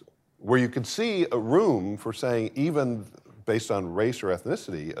where you can see a room for saying, even based on race or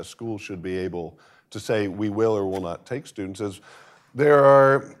ethnicity, a school should be able to say we will or will not take students.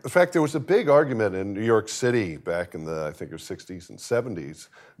 In fact, there was a big argument in New York City back in the, I think it was 60s and 70s.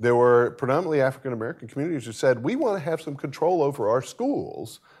 There were predominantly African-American communities who said, we want to have some control over our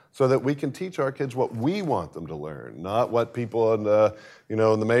schools so that we can teach our kids what we want them to learn, not what people in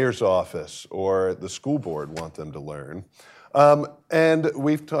the mayor's office or the school board want them to learn. And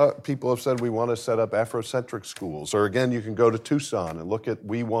people have said we want to set up Afrocentric schools. Or again, you can go to Tucson and look at,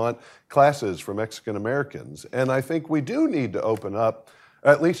 we want classes for Mexican Americans. And I think we do need to open up,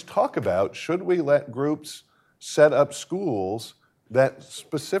 at least talk about, should we let groups set up schools that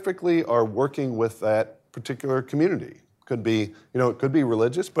specifically are working with that particular community? Could be, it could be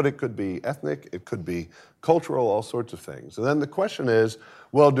religious, but it could be ethnic, it could be cultural, all sorts of things. And then the question is,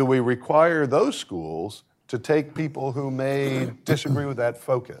 well, do we require those schools to take people who may disagree with that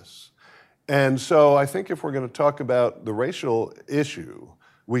focus? And so I think if we're going to talk about the racial issue,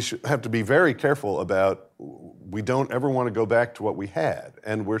 we should have to be very careful about, we don't ever want to go back to what we had,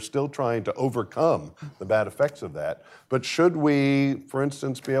 and we're still trying to overcome the bad effects of that. But should we, for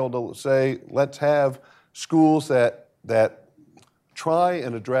instance, be able to say, let's have schools that try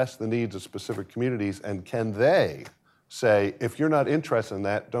and address the needs of specific communities, and can they say, if you're not interested in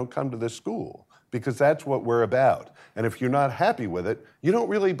that, don't come to this school, because that's what we're about. And if you're not happy with it, you don't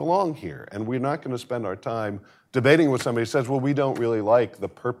really belong here, and we're not going to spend our time debating with somebody who says, well, we don't really like the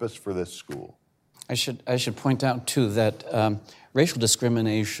purpose for this school. I should point out, too, that racial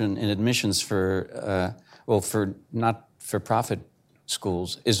discrimination in admissions for not-for-profit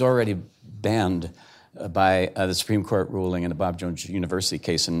schools is already banned by the Supreme Court ruling in the Bob Jones University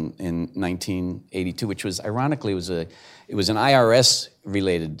case in 1982, which was, ironically, it was an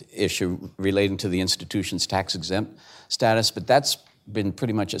IRS-related issue relating to the institution's tax-exempt status, but that's been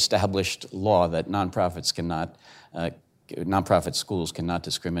pretty much established law that nonprofit schools cannot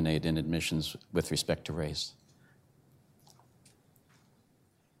discriminate in admissions with respect to race.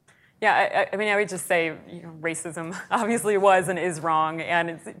 Yeah, I mean, I would just say, racism obviously was and is wrong,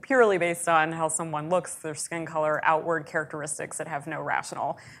 and it's purely based on how someone looks, their skin color, outward characteristics that have no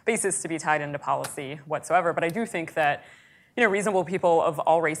rational basis to be tied into policy whatsoever. But I do think that, reasonable people of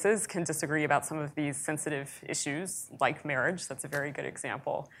all races can disagree about some of these sensitive issues, like marriage. That's a very good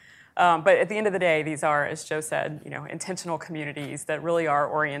example. But at the end of the day, these are, as Joe said, intentional communities that really are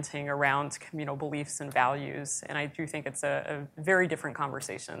orienting around communal beliefs and values. And I do think it's a very different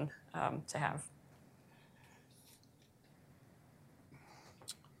conversation to have.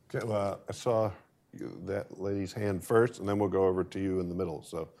 Okay, well, I saw that lady's hand first, and then we'll go over to you in the middle.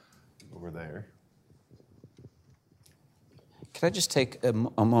 So over there. Could I just take a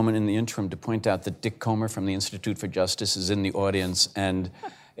moment in the interim to point out that Dick Comer from the Institute for Justice is in the audience, and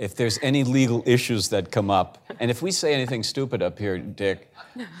if there's any legal issues that come up, and if we say anything stupid up here, Dick,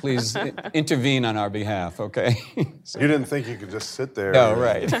 please intervene on our behalf, okay? So, you didn't think you could just sit there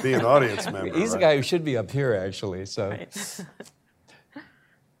and be an audience member, He's the guy who should be up here, actually, so. Right. He's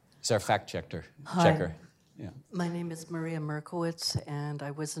our fact checker. Hi. Yeah. My name is Maria Merkowitz, and I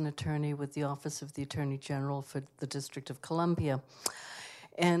was an attorney with the Office of the Attorney General for the District of Columbia.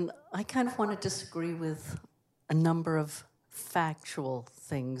 And I kind of want to disagree with a number of factual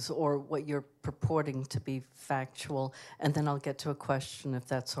things, or what you're purporting to be factual, and then I'll get to a question if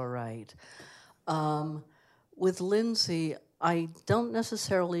that's all right. With Lindsay, I don't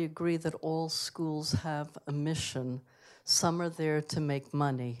necessarily agree that all schools have a mission. Some are there to make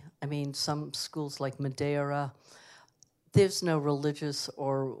money. I mean, some schools like Madeira, there's no religious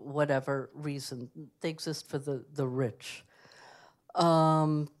or whatever reason. They exist for the rich.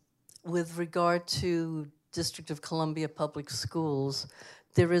 With regard to District of Columbia Public Schools,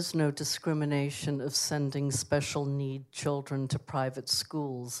 there is no discrimination of sending special need children to private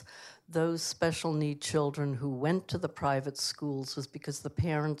schools. Those special need children who went to the private schools was because the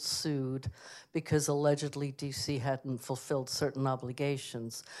parents sued because allegedly DC hadn't fulfilled certain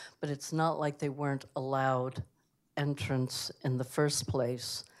obligations. But it's not like they weren't allowed entrance in the first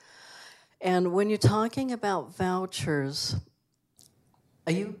place. And when you're talking about vouchers,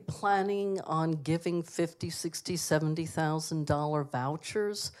 are you planning on giving $50,000, $60,000, $70,000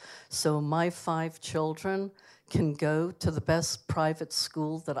 vouchers so my 5 children can go to the best private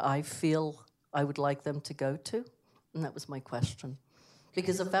school that I feel I would like them to go to? And that was my question.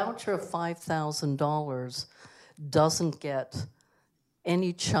 Because a voucher of $5,000 doesn't get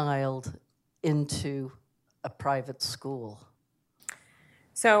any child into a private school.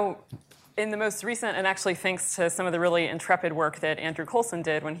 So in the most recent, and actually thanks to some of the really intrepid work that Andrew Coulson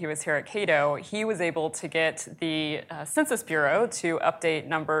did when he was here at Cato, he was able to get the Census Bureau to update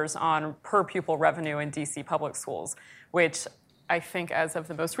numbers on per pupil revenue in DC public schools, which I think as of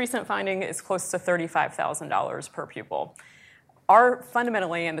the most recent finding is close to $35,000 per pupil.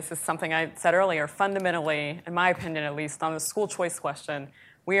 Fundamentally, and this is something I said earlier, fundamentally, in my opinion at least, on the school choice question,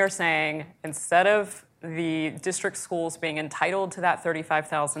 we are saying instead of the district schools being entitled to that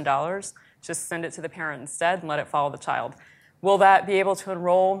 $35,000, just send it to the parent instead and let it follow the child. Will that be able to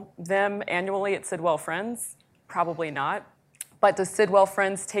enroll them annually at Sidwell Friends? Probably not. But does Sidwell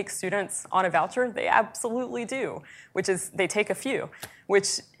Friends take students on a voucher? They absolutely do, which is they take a few,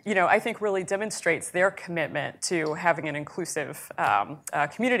 which I think really demonstrates their commitment to having an inclusive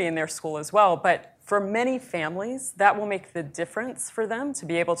community in their school as well. But for many families, that will make the difference for them to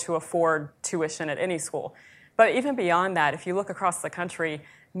be able to afford tuition at any school. But even beyond that, if you look across the country,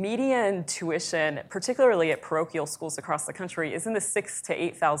 median tuition, particularly at parochial schools across the country, is in the $6,000 to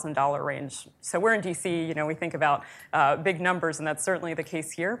 $8,000 range. So we're in DC, we think about big numbers, and that's certainly the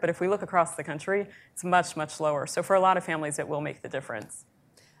case here. But if we look across the country, it's much, much lower. So for a lot of families, it will make the difference.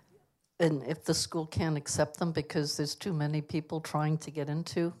 And if the school can't accept them because there's too many people trying to get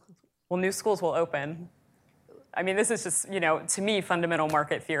into? Well, new schools will open. I mean, this is just, to me, fundamental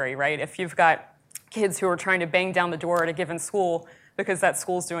market theory, right? If you've got kids who are trying to bang down the door at a given school because that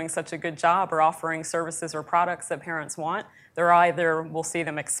school's doing such a good job or offering services or products that parents want, we'll see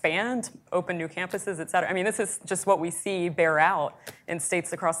them expand, open new campuses, et cetera. I mean, this is just what we see bear out in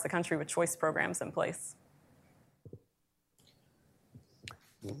states across the country with choice programs in place.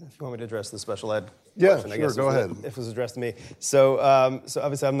 If you want me to address the special ed Yeah, question, I sure, guess, go ahead. If it was addressed to me. So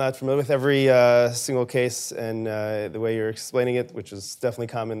obviously I'm not familiar with every single case and the way you're explaining it, which is definitely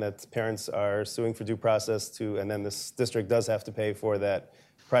common that parents are suing for due process and then this district does have to pay for that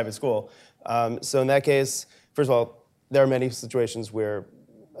private school. So in that case, first of all, there are many situations where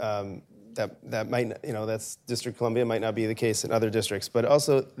that might, that's District of Columbia, might not be the case in other districts. But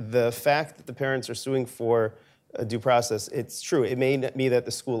also the fact that the parents are suing for a due process, it's true. It may not be that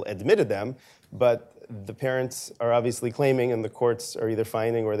the school admitted them, but the parents are obviously claiming, and the courts are either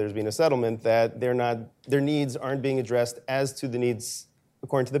finding or there's been a settlement, that their needs aren't being addressed as to the needs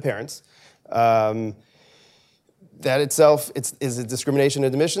according to the parents. That itself, is it discrimination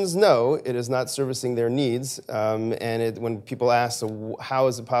in admissions? No, it is not servicing their needs. When people ask, so how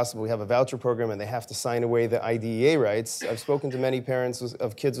is it possible we have a voucher program and they have to sign away the IDEA rights? I've spoken to many parents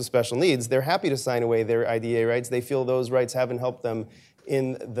of kids with special needs. They're happy to sign away their IDEA rights. They feel those rights haven't helped them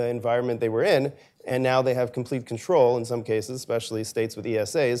in the environment they were in, and now they have complete control in some cases, especially states with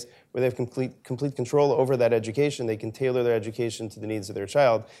ESAs, where they have complete control over that education. They can tailor their education to the needs of their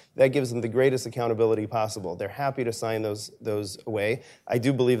child. That gives them the greatest accountability possible. They're happy to sign those away. I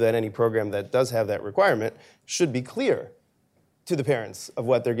do believe that any program that does have that requirement should be clear to the parents of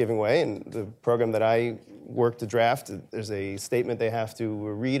what they're giving away. And the program that I worked to draft, there's a statement they have to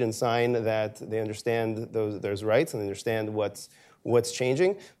read and sign that they understand those rights and understand what's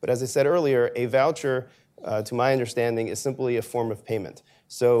changing. But as I said earlier, a voucher, to my understanding, is simply a form of payment.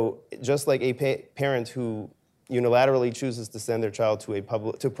 So just like a parent who unilaterally chooses to send their child to a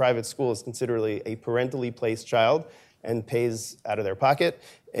private school is considered a parentally placed child and pays out of their pocket,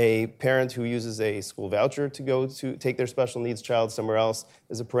 a parent who uses a school voucher to go to take their special needs child somewhere else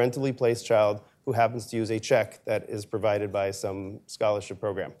is a parentally placed child who happens to use a check that is provided by some scholarship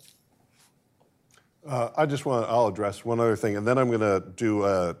program. I'll address one other thing, and then I'm going to do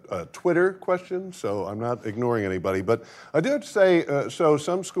a Twitter question, so I'm not ignoring anybody. But I do have to say, so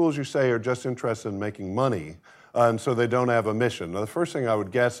some schools you say are just interested in making money, and so they don't have a mission. Now, the first thing I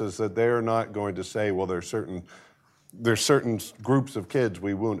would guess is that they're not going to say, well, there's certain groups of kids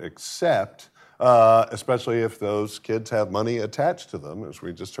we won't accept, especially if those kids have money attached to them, as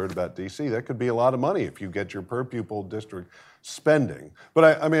we just heard about DC. That could be a lot of money if you get your per pupil district spending.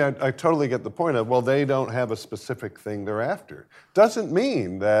 But I totally get the point of, well, they don't have a specific thing they're after. Doesn't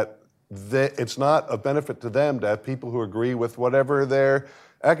mean that it's not a benefit to them to have people who agree with whatever their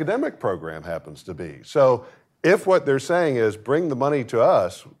academic program happens to be. So if what they're saying is bring the money to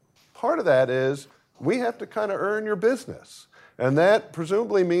us, part of that is we have to kind of earn your business. And that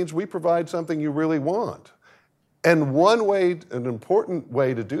presumably means we provide something you really want. And an important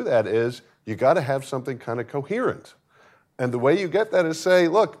way to do that is you got to have something kind of coherent. And the way you get that is say,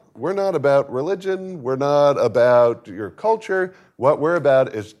 look, we're not about religion, we're not about your culture. What we're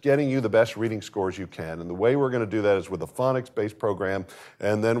about is getting you the best reading scores you can. And the way we're going to do that is with a phonics-based program,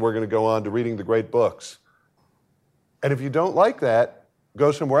 and then we're going to go on to reading the great books. And if you don't like that,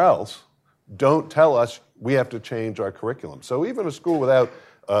 go somewhere else. Don't tell us we have to change our curriculum. So even a school without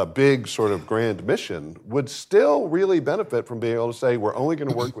a big sort of grand mission would still really benefit from being able to say, we're only going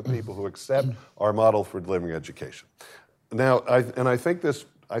to work with people who accept our model for delivering education. Now, I think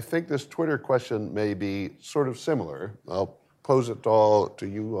this Twitter question may be sort of similar. I'll pose it to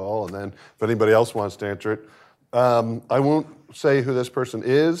you all, and then if anybody else wants to answer it. I won't say who this person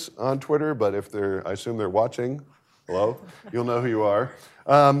is on Twitter, but I assume they're watching, hello, you'll know who you are.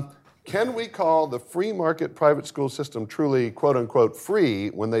 Can we call the free market private school system truly, quote unquote, free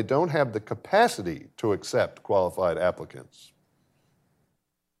when they don't have the capacity to accept qualified applicants?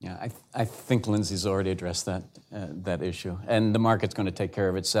 Yeah, I think Lindsay's already addressed that issue. And the market's going to take care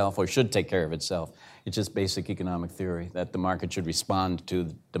of itself, or should take care of itself. It's just basic economic theory that the market should respond to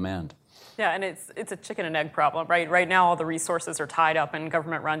the demand. Yeah, and it's a chicken and egg problem, right? Right now, all the resources are tied up in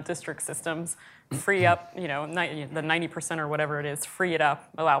government-run district systems. free up, the 90% or whatever it is, free it up,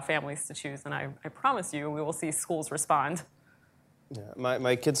 allow families to choose, and I promise you, we will see schools respond. Yeah,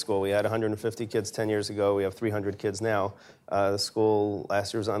 my kids' school, we had 150 kids 10 years ago. We have 300 kids now. The school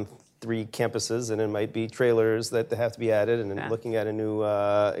last year was on 3 campuses, and it might be trailers that have to be added, and looking at a new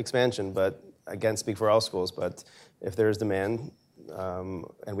expansion. But again, speak for all schools. But if there is demand,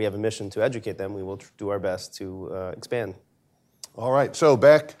 and we have a mission to educate them, we will do our best to expand. All right, so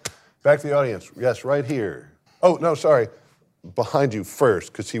back to the audience. Yes, right here. Oh, no, sorry. Behind you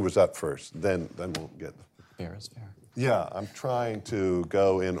first, because he was up first. Then we'll get... Fair is fair. Yeah, I'm trying to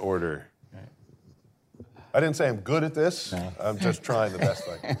go in order. I didn't say I'm good at this. No. I'm just trying the best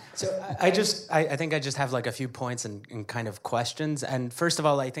I can. So I think I just have like a few points and kind of questions. And first of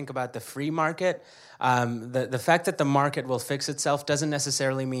all, I think about the free market. The fact that the market will fix itself doesn't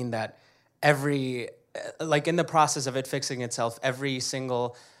necessarily mean that in the process of it fixing itself, every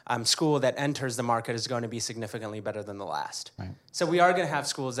single school that enters the market is going to be significantly better than the last. Right. So we are going to have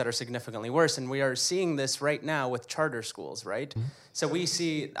schools that are significantly worse, and we are seeing this right now with charter schools, right? Mm-hmm. So we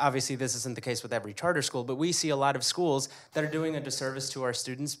see, obviously this isn't the case with every charter school, but we see a lot of schools that are doing a disservice to our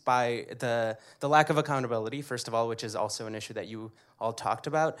students by the lack of accountability, first of all, which is also an issue that you all talked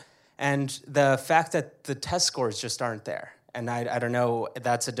about, and the fact that the test scores just aren't there. And I don't know,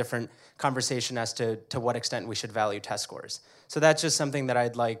 that's a different conversation as to what extent we should value test scores. So that's just something that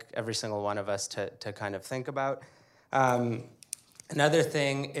I'd like every single one of us to kind of think about. Another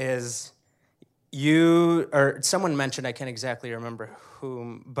thing is someone mentioned, I can't exactly remember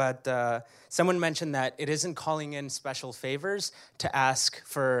whom, but someone mentioned that it isn't calling in special favors to ask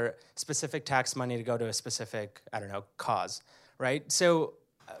for specific tax money to go to a specific, cause, right? So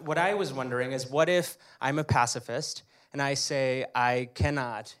what I was wondering is, what if I'm a pacifist and I say I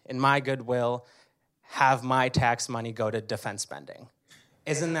cannot, in my goodwill, have my tax money go to defense spending?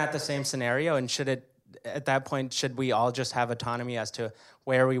 Isn't that the same scenario? And at that point, should we all just have autonomy as to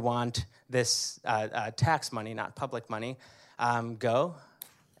where we want this tax money, not public money, go?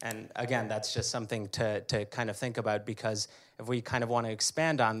 And again, that's just something to kind of think about, because if we kind of want to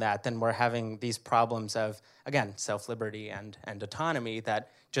expand on that, then we're having these problems of, again, self-liberty and autonomy that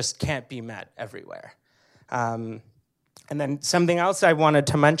just can't be met everywhere. And then something else I wanted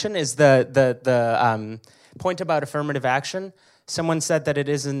to mention is the point about affirmative action. Someone said that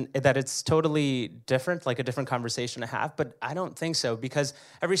it's totally different, like a different conversation to have, but I don't think so, because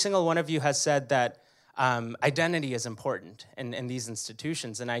every single one of you has said that identity is important in these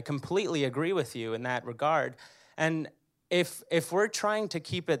institutions, and I completely agree with you in that regard. And if we're trying to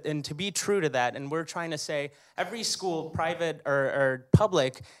keep it and to be true to that, and we're trying to say every school, private or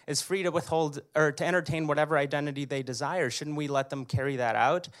public, is free to withhold or to entertain whatever identity they desire, shouldn't we let them carry that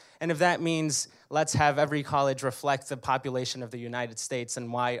out? And if that means let's have every college reflect the population of the United States,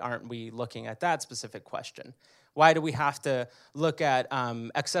 and why aren't we looking at that specific question? Why do we have to look at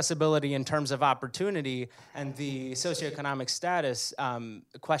accessibility in terms of opportunity and the socioeconomic status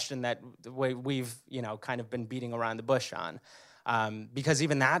question that we've kind of been beating around the bush on? Because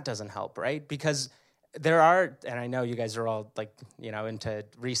even that doesn't help, right? Because there are, and I know you guys are all into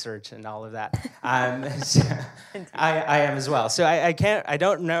research and all of that. I am as well. So I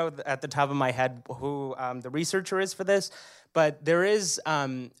don't know at the top of my head who the researcher is for this. But there is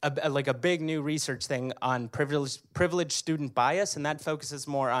a big new research thing on privileged student bias, and that focuses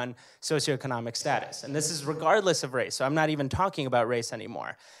more on socioeconomic status. And this is regardless of race, so I'm not even talking about race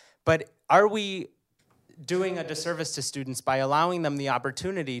anymore. But are we doing a disservice to students by allowing them the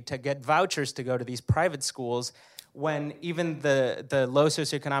opportunity to get vouchers to go to these private schools when even the low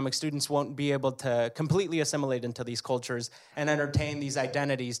socioeconomic students won't be able to completely assimilate into these cultures and entertain these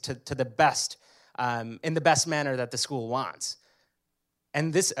identities to the best, in the best manner that the school wants?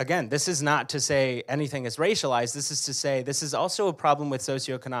 And this is not to say anything is racialized. This is to say this is also a problem with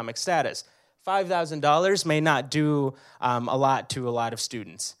socioeconomic status. $5,000 may not do a lot to a lot of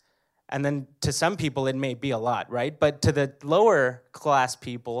students. And then to some people, it may be a lot, right? But to the lower class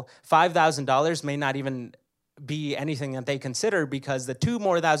people, $5,000 may not even be anything that they consider, because the $2,000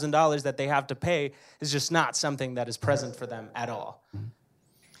 more that they have to pay is just not something that is present for them at all.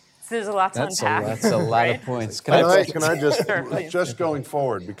 So there's a lot to unpack. That's a lot of points. Can I just, just going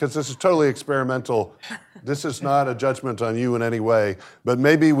forward, because this is totally experimental, this is not a judgment on you in any way, but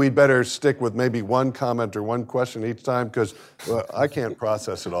maybe we'd better stick with maybe one comment or one question each time, because I can't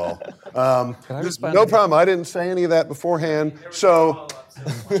process it all. No problem. I didn't say any of that beforehand. So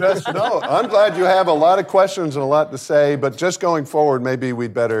I'm glad you have a lot of questions and a lot to say, but just going forward, maybe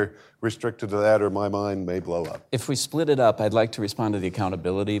we'd better restrict it to that, or my mind may blow up. If we split it up, I'd like to respond to the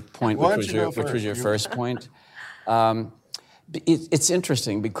accountability point, which was your first point. It's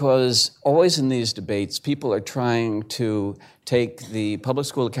interesting because always in these debates, people are trying to take the public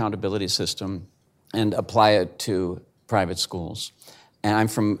school accountability system and apply it to private schools. And I'm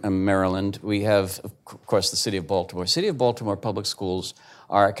from Maryland. We have, of course, the City of Baltimore. City of Baltimore public schools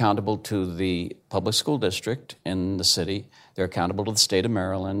are accountable to the public school district in the city. They're accountable to the state of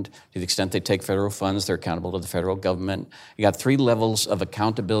Maryland. To the extent they take federal funds, they're accountable to the federal government. You got 3 levels of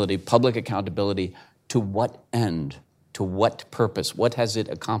accountability, public accountability. To what end? To what purpose? What has it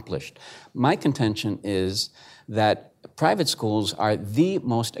accomplished? My contention is that private schools are the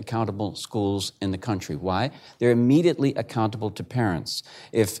most accountable schools in the country. Why? They're immediately accountable to parents.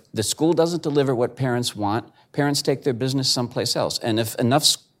 If the school doesn't deliver what parents want, parents take their business someplace else. And if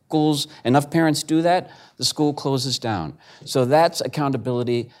enough parents do that, the school closes down. So that's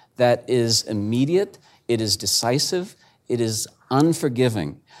accountability that is immediate, it is decisive, it is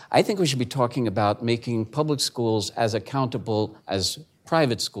unforgiving. I think we should be talking about making public schools as accountable as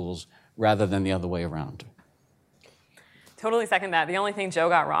private schools rather than the other way around. Totally second that. The only thing Joe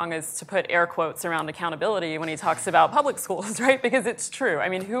got wrong is to put air quotes around accountability when he talks about public schools, right? Because it's true. I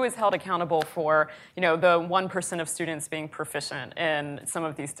mean, who is held accountable for, the 1% of students being proficient in some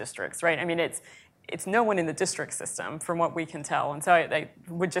of these districts, right? I mean, it's no one in the district system, from what we can tell. And so I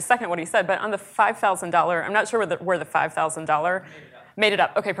would just second what he said. But on the $5,000, I'm not sure where the $5,000 made it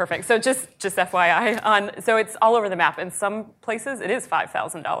up. Okay, perfect. So just FYI, so it's all over the map. In some places, it is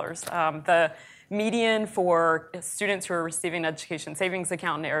 $5,000. The median for students who are receiving an education savings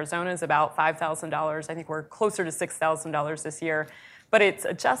account in Arizona is about $5,000. I think we're closer to $6,000 this year. But it's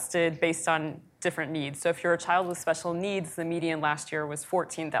adjusted based on different needs. So if you're a child with special needs, the median last year was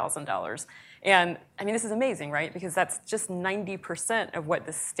 $14,000. And I mean, this is amazing, right? Because that's just 90% of what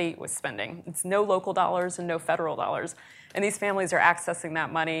the state was spending. It's no local dollars and no federal dollars. And these families are accessing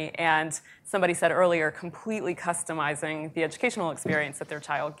that money, and somebody said earlier, completely customizing the educational experience that their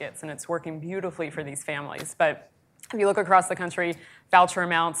child gets, and it's working beautifully for these families. But if you look across the country, voucher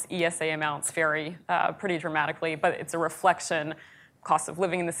amounts, ESA amounts vary pretty dramatically, but it's a reflection, cost of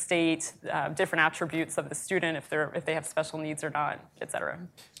living in the state, different attributes of the student, if they have special needs or not, et cetera.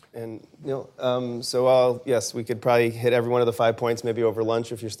 And yes, we could probably hit every one of the 5 points maybe over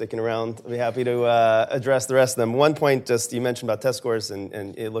lunch if you're sticking around. I'd be happy to address the rest of them. One point, just you mentioned about test scores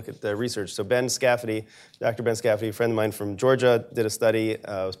and you look at the research. So Dr. Ben Scafidi, a friend of mine from Georgia, did a study. It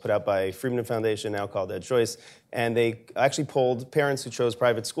was put out by Friedman Foundation, now called EdChoice, and they actually polled parents who chose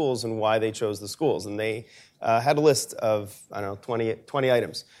private schools and why they chose the schools. And they had a list of, 20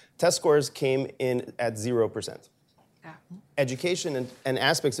 items. Test scores came in at 0%. Yeah. Education and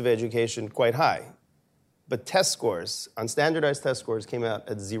aspects of education quite high. But test scores, on standardized test scores, came out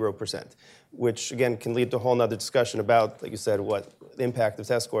at 0%, which, again, can lead to a whole other discussion about, like you said, what the impact of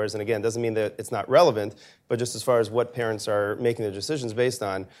test scores. And, again, doesn't mean that it's not relevant, but just as far as what parents are making their decisions based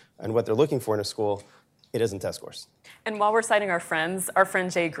on and what they're looking for in a school, it isn't test scores. And while we're citing our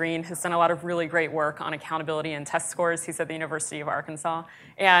friend Jay Green has done a lot of really great work on accountability and test scores. He's at the University of Arkansas.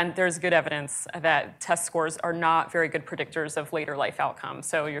 And there's good evidence that test scores are not very good predictors of later life outcomes.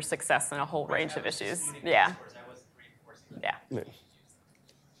 So your success in a whole range of issues. Yeah. Yeah.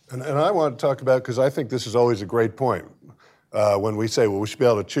 And I want to talk about, because I think this is always a great point, when we say, well, we should be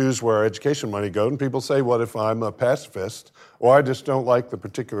able to choose where our education money goes, and people say, what if I'm a pacifist, or I just don't like the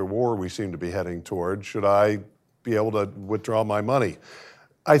particular war we seem to be heading toward? Should I be able to withdraw my money?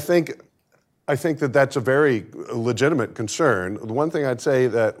 I think that that's a very legitimate concern. The one thing I'd say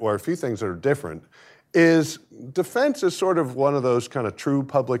or a few things that are different, is defense is sort of one of those kind of true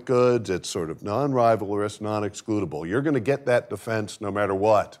public goods. It's sort of non-rivalrous, non-excludable. You're going to get that defense no matter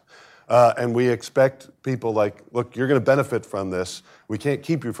what. And we expect people like, look, you're going to benefit from this. We can't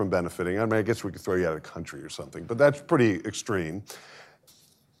keep you from benefiting. I mean, I guess we could throw you out of the country or something, but that's pretty extreme.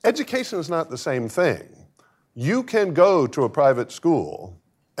 Education is not the same thing. You can go to a private school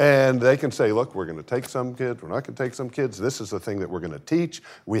and they can say, look, we're going to take some kids, we're not going to take some kids. This is the thing that we're going to teach.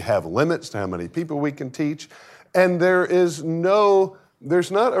 We have limits to how many people we can teach. And there's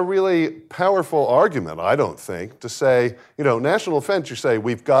not a really powerful argument, I don't think, to say, national defense, you say,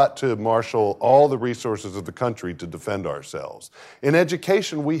 we've got to marshal all the resources of the country to defend ourselves. In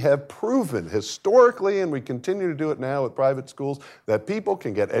education, we have proven historically, and we continue to do it now with private schools, that people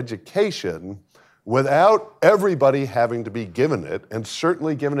can get education without everybody having to be given it, and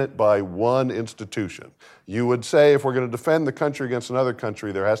certainly given it by one institution. You would say if we're going to defend the country against another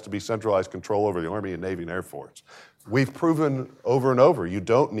country, there has to be centralized control over the Army and Navy and Air Force. We've proven over and over you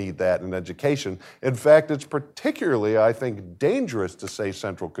don't need that in education. In fact, it's particularly, I think, dangerous to say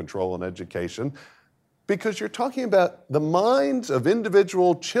central control in education because you're talking about the minds of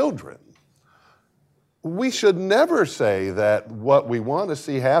individual children. we should never say that what we want to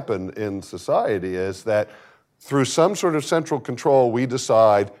see happen in society is that through some sort of central control, we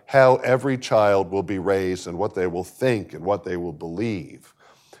decide how every child will be raised and what they will think and what they will believe.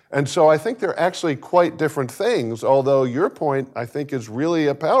 And so I think they're actually quite different things, although your point, I think, is really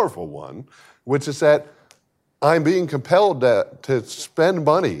a powerful one, which is that I'm being compelled to spend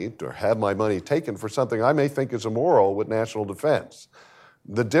money or have my money taken for something I may think is immoral with national defense.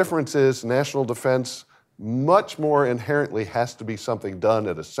 The difference is national defense much more inherently has to be something done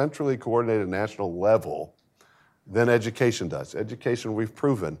at a centrally coordinated national level than education does. Education, we've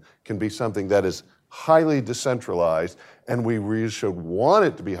proven, can be something that is highly decentralized, and we really should want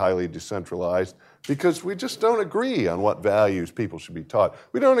it to be highly decentralized because we just don't agree on what values people should be taught.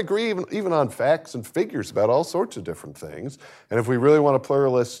 We don't agree even on facts and figures about all sorts of different things. And if we really want a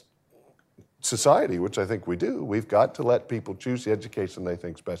pluralist society, which I think we do, we've got to let people choose the education they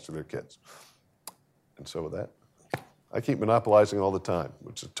think is best for their kids. And so with that, I keep monopolizing all the time,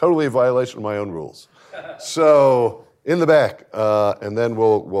 which is totally a violation of my own rules. So in the back, and then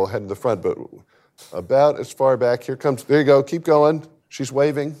we'll head to the front, but about as far back, here comes, there you go, keep going. She's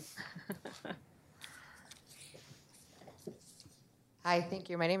waving. Hi, thank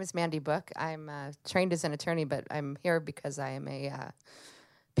you. My name is Mandy Book. I'm trained as an attorney, but I'm here because I am a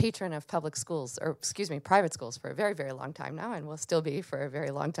patron of public schools, or excuse me, private schools for a very, very long time now, and will still be for a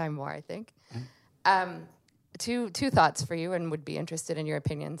very long time more, I think. Two thoughts for you, and would be interested in your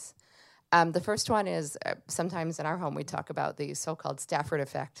opinions. The first one is sometimes in our home we talk about the so-called Stafford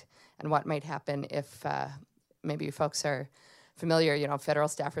effect and what might happen if maybe folks are familiar, federal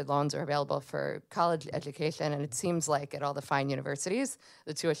Stafford loans are available for college education, and it seems like at all the fine universities,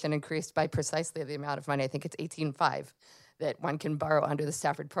 the tuition increased by precisely the amount of money, I think it's $18,500, that one can borrow under the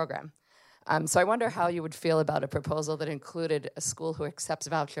Stafford program. So I wonder how you would feel about a proposal that included a school who accepts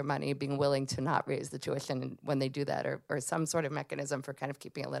voucher money being willing to not raise the tuition when they do that, or some sort of mechanism for kind of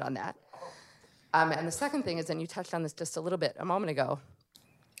keeping a lid on that. And the second thing is, and you touched on this just a little bit a moment ago,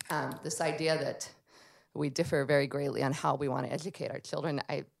 this idea that we differ very greatly on how we want to educate our children.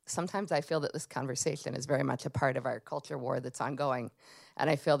 Sometimes I feel that this conversation is very much a part of our culture war that's ongoing, and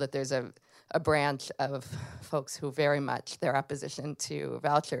I feel that there's a branch of folks who very much, their opposition to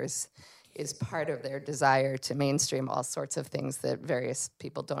vouchers is part of their desire to mainstream all sorts of things that various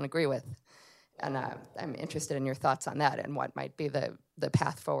people don't agree with. And I'm interested in your thoughts on that and what might be the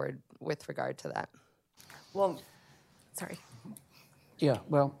path forward with regard to that. Well, sorry. Yeah,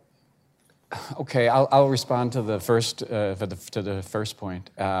 well, okay, I'll respond to the first to the first point,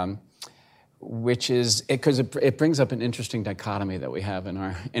 which is because it brings up an interesting dichotomy that we have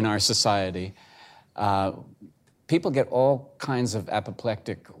in our society. People get all kinds of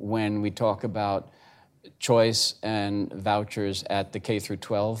apoplectic when we talk about choice and vouchers at the K through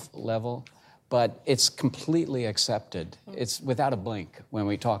 12 level, but it's completely accepted. It's without a blink when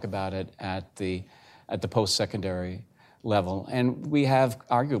we talk about it at the post-secondary level, and we have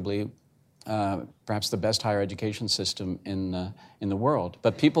arguably perhaps the best higher education system in the world.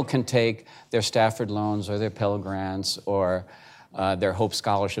 But people can take their Stafford loans or their Pell Grants or their Hope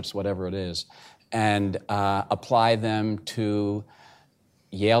scholarships, whatever it is, and apply them to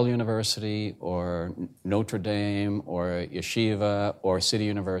Yale University or Notre Dame or Yeshiva or City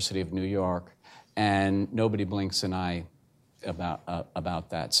University of New York, and nobody blinks an eye about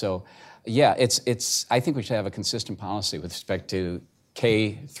that. So, yeah, it's. I think we should have a consistent policy with respect to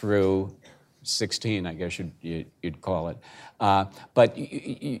K through 16, I guess you'd call it. But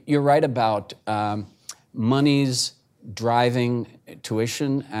you're right about monies driving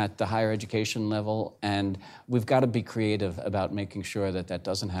tuition at the higher education level, and we've got to be creative about making sure that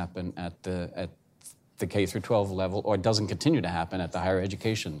doesn't happen at the K through 12 level, or doesn't continue to happen at the higher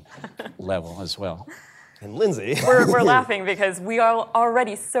education level as well. And Lindsay. We're laughing because we are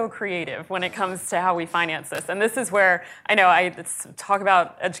already so creative when it comes to how we finance this. And this is where, I know I talk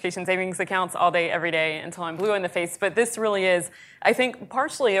about education savings accounts all day, every day until I'm blue in the face, but this really is, I think,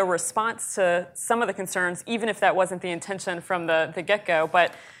 partially a response to some of the concerns, even if that wasn't the intention from the get-go.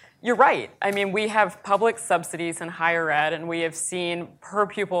 But you're right. I mean, we have public subsidies in higher ed, and we have seen per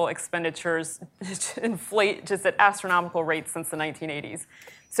pupil expenditures inflate just at astronomical rates since the 1980s.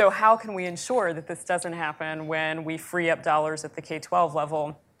 So how can we ensure that this doesn't happen when we free up dollars at the K-12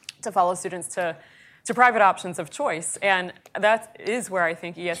 level to follow students to private options of choice? And that is where I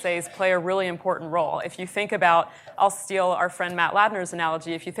think ESAs play a really important role. If you think about, I'll steal our friend Matt Ladner's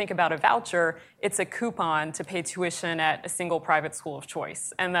analogy, if you think about a voucher, it's a coupon to pay tuition at a single private school of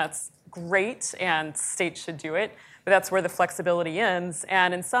choice. And that's great, and states should do it, but that's where the flexibility ends.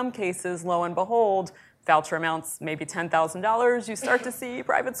 And in some cases, lo and behold, voucher amounts maybe $10,000, you start to see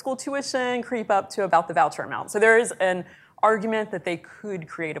private school tuition creep up to about the voucher amount. So there is an argument that they could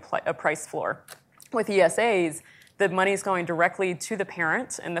create a price floor. With ESAs, the money is going directly to the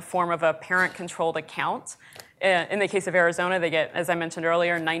parent in the form of a parent-controlled account. In the case of Arizona, they get, as I mentioned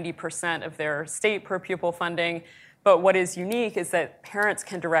earlier, 90% of their state per pupil funding. But what is unique is that parents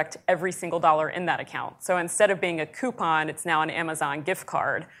can direct every single dollar in that account. So instead of being a coupon, it's now an Amazon gift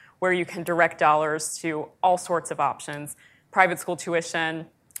card where you can direct dollars to all sorts of options: private school tuition,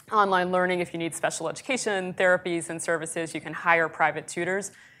 online learning if you need special education, therapies and services. You can hire private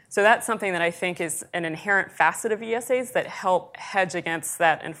tutors. So that's something that I think is an inherent facet of ESAs that help hedge against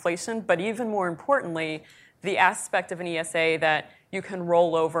that inflation. But even more importantly, the aspect of an ESA that you can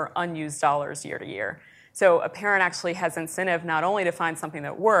roll over unused dollars year to year. So a parent actually has incentive not only to find something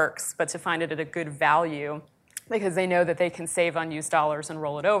that works, but to find it at a good value because they know that they can save unused dollars and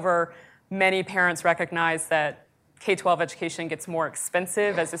roll it over. Many parents recognize that K-12 education gets more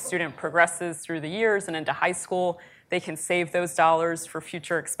expensive as a student progresses through the years and into high school. They can save those dollars for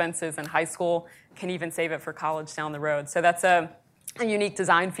future expenses in high school, can even save it for college down the road. So that's a unique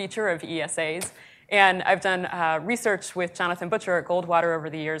design feature of ESAs. And I've done research with Jonathan Butcher at Goldwater over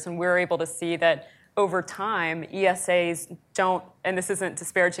the years, and we're able to see that over time, ESAs don't, and this isn't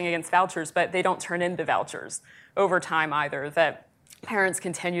disparaging against vouchers, but they don't turn into vouchers over time either, that parents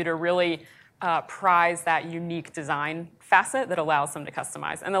continue to really prize that unique design facet that allows them to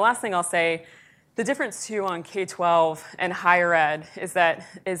customize. And the last thing I'll say, the difference too on K-12 and higher ed is that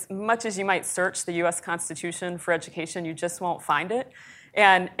as much as you might search the US Constitution for education, you just won't find it.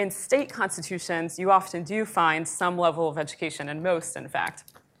 And in state constitutions, you often do find some level of education, and most, in fact.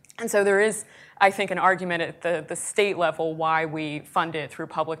 And so there is, I think, an argument at the state level why we fund it through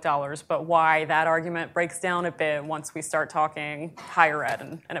public dollars, but why that argument breaks down a bit once we start talking higher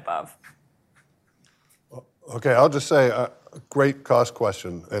ed and above. Okay, I'll just say, great cost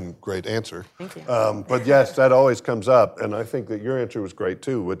question and great answer. Thank you. But yes, that always comes up, and I think that your answer was great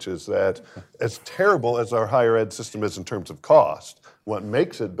too, which is that as terrible as our higher ed system is in terms of cost, what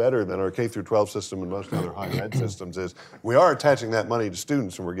makes it better than our K-12 system and most other higher ed systems is we are attaching that money to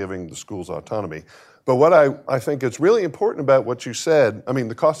students and we're giving the schools autonomy. But what I think is really important about what you said, I mean,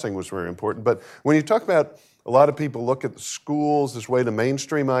 the cost thing was very important, but when you talk about a lot of people look at the schools as a way to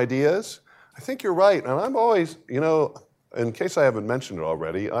mainstream ideas, I think you're right. And I'm always, in case I haven't mentioned it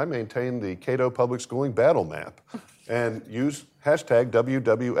already, I maintain the Cato Public Schooling battle map and use hashtag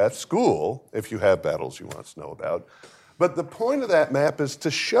WWF School if you have battles you want to know about. But the point of that map is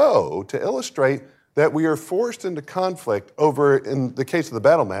to illustrate that we are forced into conflict over, in the case of the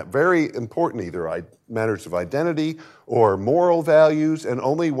battle map, very important either matters of identity or moral values, and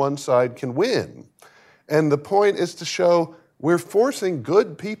only one side can win. And the point is to show we're forcing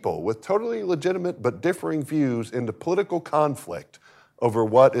good people with totally legitimate but differing views into political conflict over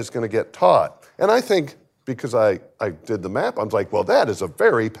what is going to get taught. And I think, because I did the map, I was like, well, that is a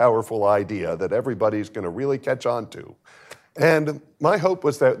very powerful idea that everybody's going to really catch on to. And my hope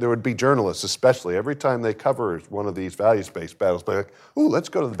was that there would be journalists, especially, every time they cover one of these values-based battles, be like, ooh, let's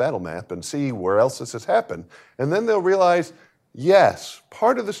go to the battle map and see where else this has happened. And then they'll realize, yes,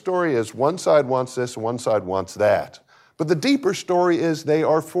 part of the story is one side wants this and one side wants that. But the deeper story is they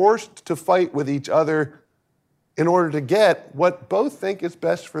are forced to fight with each other in order to get what both think is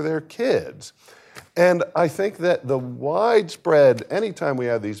best for their kids. And I think that the widespread, anytime we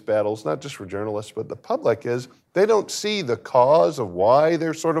have these battles, not just for journalists, but the public, is they don't see the cause of why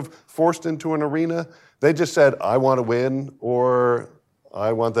they're sort of forced into an arena. They just said, I want to win, or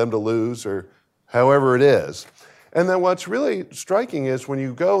I want them to lose, or however it is. And then what's really striking is when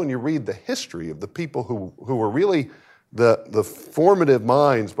you go and you read the history of the people who were really the formative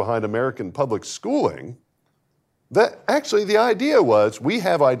minds behind American public schooling, that actually the idea was we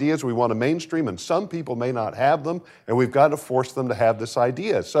have ideas we want to mainstream and some people may not have them, and we've got to force them to have this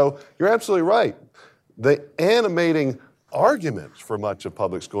idea. So you're absolutely right. The animating arguments for much of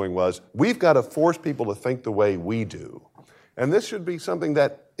public schooling was we've got to force people to think the way we do. And this should be something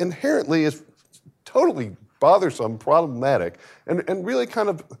that inherently is totally bothersome, problematic, and really kind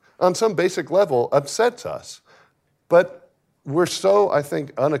of on some basic level upsets us. But we're so, I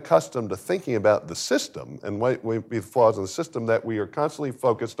think, unaccustomed to thinking about the system and what may be the flaws in the system that we are constantly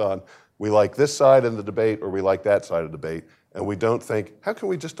focused on, we like this side in the debate or we like that side of the debate, and we don't think, how can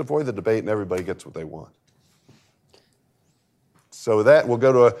we just avoid the debate and everybody gets what they want? So with that, we'll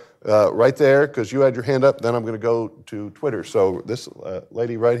go to right there, because you had your hand up, then I'm going to go to Twitter. So this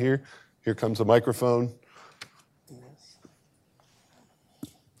lady right here comes the microphone.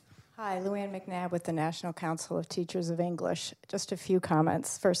 Hi, Luann McNabb with the National Council of Teachers of English. Just a few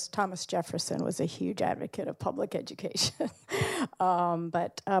comments. First, Thomas Jefferson was a huge advocate of public education.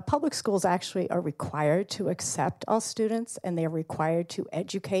 But public schools actually are required to accept all students, and they're required to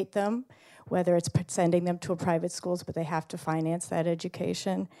educate them, whether it's sending them to a private schools, but they have to finance that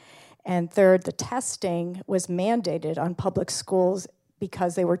education. And third, the testing was mandated on public schools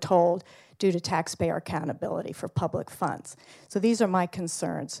because they were told due to taxpayer accountability for public funds. So these are my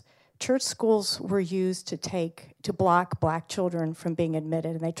concerns. Church schools were used to block black children from being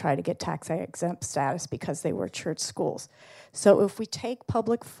admitted, and they try to get tax-exempt status because they were church schools. So if we take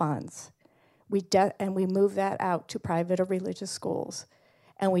public funds and we move that out to private or religious schools,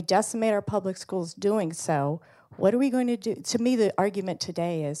 and we decimate our public schools doing so, what are we going to do? To me, the argument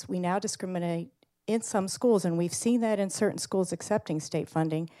today is we now discriminate in some schools, and we've seen that in certain schools accepting state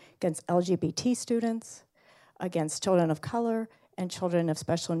funding against LGBT students, against children of color, and children of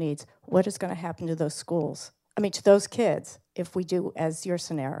special needs. What is going to happen to those schools? I mean, to those kids, if we do as your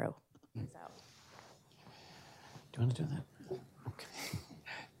scenario? Do you want to do that?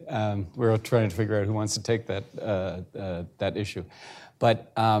 Okay. We're all trying to figure out who wants to take that issue.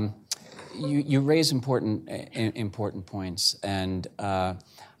 But you raise important points, and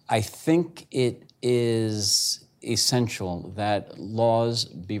I think it is essential that laws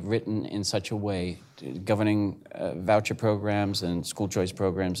be written in such a way governing voucher programs and school choice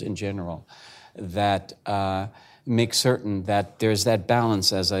programs in general that make certain that there's that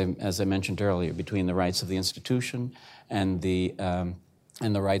balance, as I mentioned earlier, between the rights of the institution and the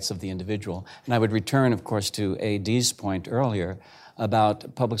rights of the individual. And I would return, of course, to A.D.'s point earlier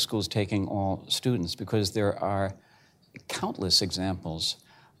about public schools taking all students, because there are countless examples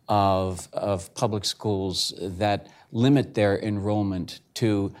of public schools that limit their enrollment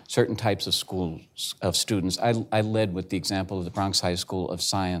to certain types of schools of students. I led with the example of the Bronx High School of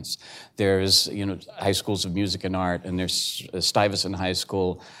Science. There's high schools of music and art, and there's Stuyvesant High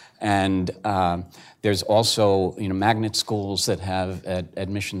School, and there's also magnet schools that have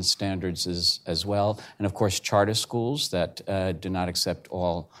admission standards as well, and of course charter schools that do not accept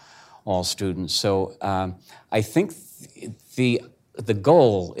all students. So I think the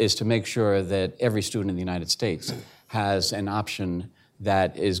goal is to make sure that every student in the United States has an option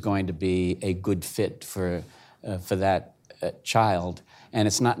that is going to be a good fit for that child. And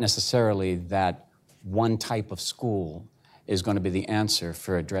it's not necessarily that one type of school is going to be the answer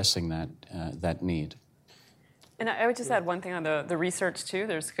for addressing that need. And I would just add one thing on the research, too.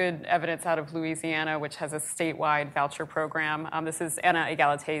 There's good evidence out of Louisiana, which has a statewide voucher program. This is Anna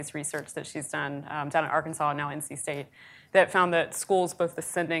Egalité's research that she's done down in Arkansas and now NC State, that found that schools, both the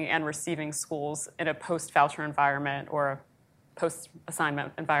sending and receiving schools, in a post-voucher environment or a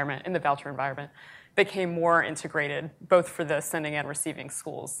post-assignment environment, in the voucher environment, became more integrated, both for the sending and receiving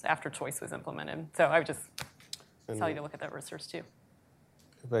schools after choice was implemented. So I would just tell you to look at that research, too.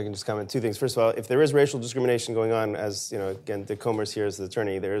 If I can just comment two things. First of all, if there is racial discrimination going on, as again, Dick Comers here as the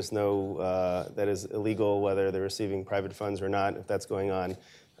attorney, there is no that is illegal, whether they're receiving private funds or not. If that's going on,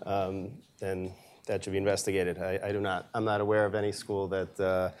 then that should be investigated. I'm not aware of any school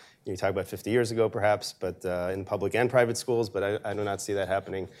that you talk about 50 years ago, perhaps, but in public and private schools. But I do not see that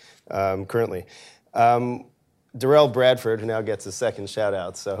happening currently. Darrell Bradford, who now gets his second shout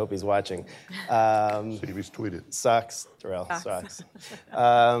out, so I hope he's watching. See if he's tweeted. Socks, Darrell, socks.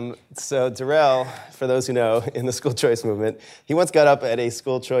 So Darrell, for those who know, in the school choice movement, he once got up at a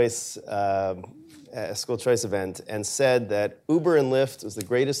school choice event and said that Uber and Lyft was the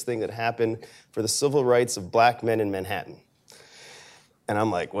greatest thing that happened for the civil rights of black men in Manhattan. And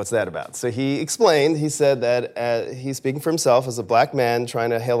I'm like, what's that about? So he explained, he said that he's speaking for himself as a black man trying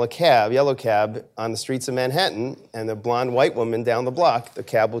to hail a cab, yellow cab, on the streets of Manhattan, and the blonde white woman down the block, the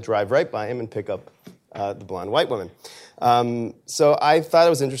cab will drive right by him and pick up the blonde white woman. So I thought it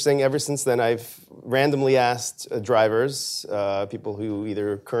was interesting. Ever since then, I've randomly asked drivers, people who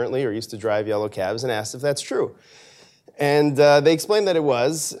either currently or used to drive yellow cabs, and asked if that's true. And they explained that it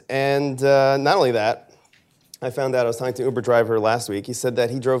was, and not only that, I found out, I was talking to an Uber driver last week, he said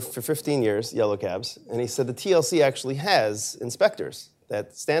that he drove for 15 years, yellow cabs, and he said the TLC actually has inspectors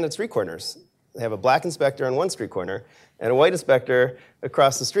that stand at street corners. They have a black inspector on one street corner and a white inspector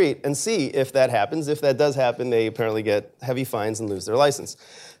across the street, and see if that happens. If that does happen, they apparently get heavy fines and lose their license.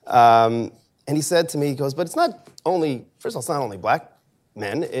 And he said to me, he goes, but it's not only, first of all, it's not only black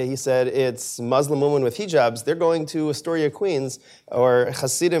men. He said it's Muslim women with hijabs. They're going to Astoria, Queens, or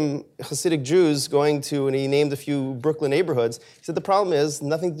Hasidic Jews going to, and he named a few Brooklyn neighborhoods. He said the problem is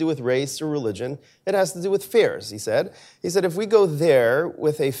nothing to do with race or religion. It has to do with fares, he said. He said if we go there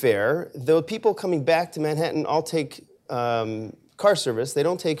with a fare, the people coming back to Manhattan all take car service. They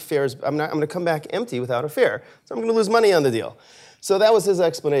don't take fares. I'm going to come back empty without a fare, so I'm going to lose money on the deal. So that was his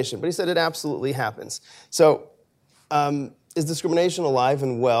explanation, but he said it absolutely happens. So is discrimination alive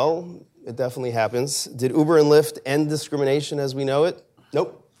and well? It definitely happens. Did Uber and Lyft end discrimination as we know it?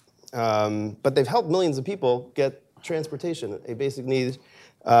 Nope. But they've helped millions of people get transportation, a basic need,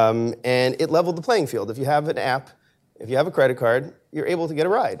 and it leveled the playing field. If you have an app, if you have a credit card, you're able to get a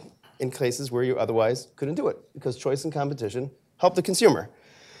ride in cases where you otherwise couldn't do it, because choice and competition help the consumer.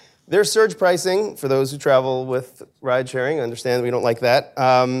 There's surge pricing for those who travel with ride sharing. I understand we don't like that.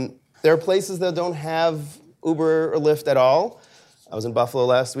 There are places that don't have Uber or Lyft at all. I was in Buffalo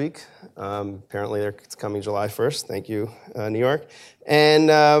last week. Apparently it's coming July 1st. Thank you, New York. And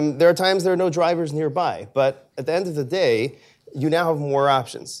there are times there are no drivers nearby. But at the end of the day, you now have more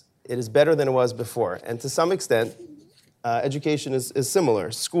options. It is better than it was before. And to some extent, education is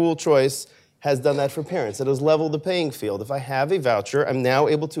similar. School choice has done that for parents. It has leveled the paying field. If I have a voucher, I'm now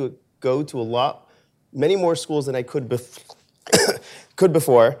able to go to many more schools than I could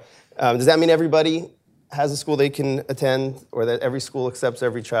before. Does that mean everybody has a school they can attend, or that every school accepts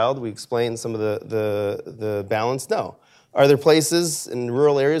every child? We explained some of the balance. No. Are there places in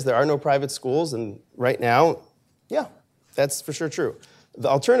rural areas there are no private schools? And right now, yeah, that's for sure true. The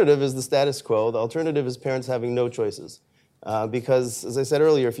alternative is the status quo. The alternative is parents having no choices. Because, as I said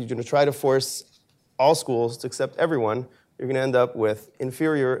earlier, if you're going to try to force all schools to accept everyone, you're going to end up with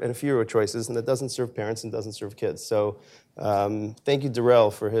inferior and inferior choices, and that doesn't serve parents and doesn't serve kids. So thank you,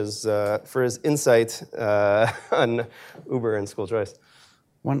 Darrell, for his insight on Uber and school choice.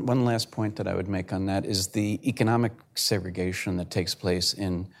 One last point that I would make on that is the economic segregation that takes place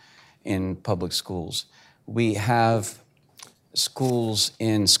in public schools. We have schools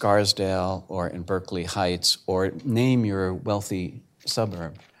in Scarsdale or in Berkeley Heights, or name your wealthy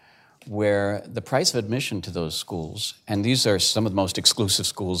suburb, where the price of admission to those schools, and these are some of the most exclusive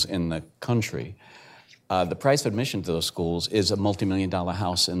schools in the country, the price of admission to those schools is a multi-million-dollar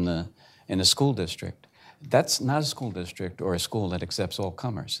house in a school district. That's not a school district or a school that accepts all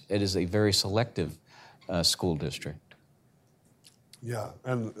comers. It is a very selective school district. Yeah,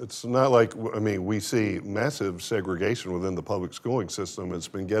 and it's not like, I mean, we see massive segregation within the public schooling system. It's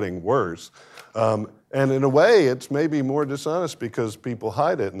been getting worse. And in a way, it's maybe more dishonest because people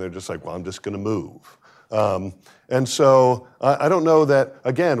hide it and they're just like, well, I'm just going to move. And so I don't know that,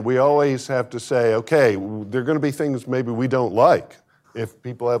 again, we always have to say, okay, there are going to be things maybe we don't like if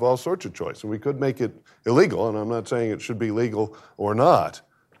people have all sorts of choice. And we could make it illegal, and I'm not saying it should be legal or not.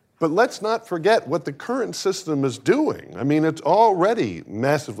 But let's not forget what the current system is doing. I mean, it's already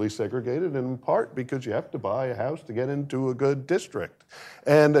massively segregated, in part because you have to buy a house to get into a good district.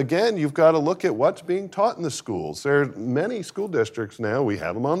 And again, you've got to look at what's being taught in the schools. There are many school districts now, we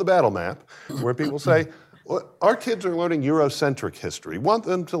have them on the battle map, where people say, well, our kids are learning Eurocentric history. We want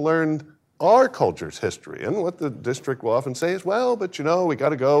them to learn our culture's history. And what the district will often say is, well, but you know, we got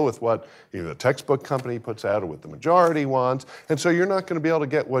to go with what either the textbook company puts out or what the majority wants. And so you're not going to be able to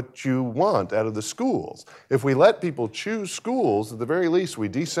get what you want out of the schools. If we let people choose schools, at the very least, we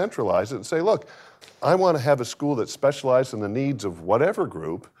decentralize it and say, look, I want to have a school that specializes in the needs of whatever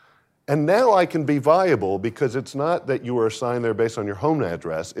group. And now I can be viable because it's not that you are assigned there based on your home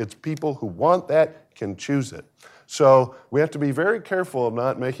address. It's people who want that can choose it. So we have to be very careful of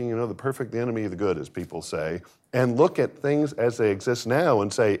not making, the perfect enemy of the good, as people say, and look at things as they exist now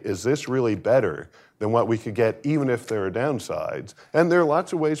and say, is this really better than what we could get, even if there are downsides? And there are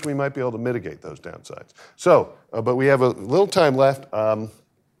lots of ways we might be able to mitigate those downsides. So, but we have a little time left.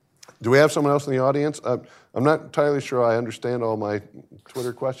 Do we have someone else in the audience? I'm not entirely sure I understand all my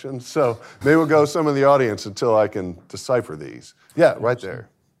Twitter questions, so maybe we'll go some of the audience until I can decipher these. Yeah, right there.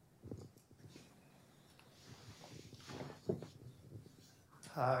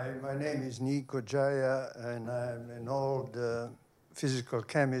 Hi, my name is Nico Jaya, and I'm an old physical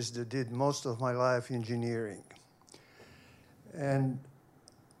chemist that did most of my life engineering. And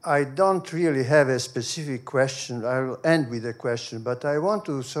I don't really have a specific question. I'll end with a question, but I want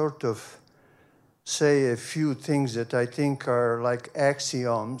to sort of say a few things that I think are like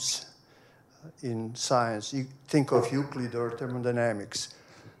axioms in science. You think of Euclid or thermodynamics.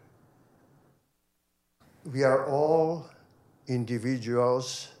 We are all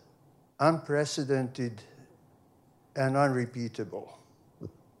individuals, unprecedented and unrepeatable.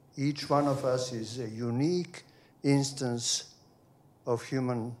 Each one of us is a unique instance of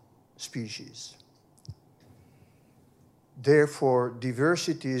human species. Therefore,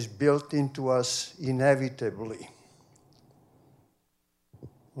 diversity is built into us inevitably.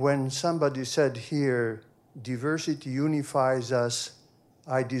 When somebody said here, diversity unifies us,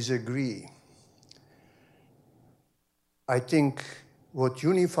 I disagree. I think what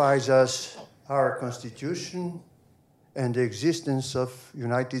unifies us, our Constitution and the existence of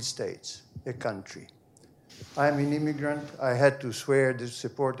United States, a country. I'm an immigrant. I had to swear to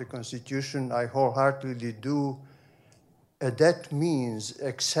support the Constitution. I wholeheartedly do. And that means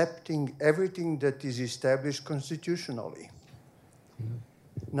accepting everything that is established constitutionally.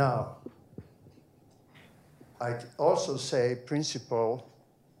 Now, I also say principle,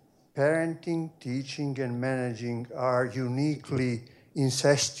 parenting, teaching, and managing are uniquely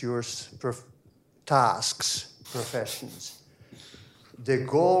incestuous tasks, professions. The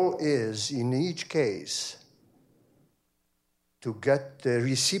goal is, in each case, to get the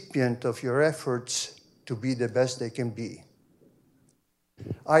recipient of your efforts to be the best they can be.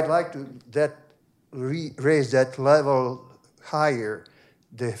 I'd like to raise that level higher.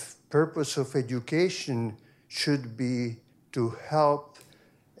 The purpose of education should be to help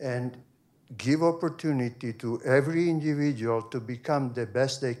and give opportunity to every individual to become the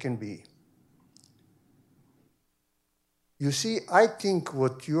best they can be. You see, I think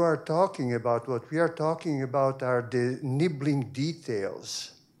what you are talking about, what we are talking about are the nibbling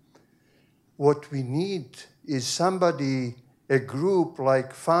details. What we need is somebody, a group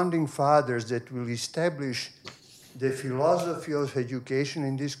like Founding Fathers that will establish the philosophy of education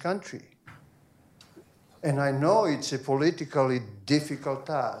in this country. And I know it's a politically difficult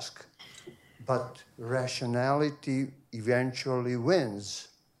task, but rationality eventually wins.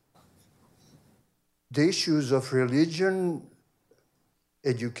 The issues of religion,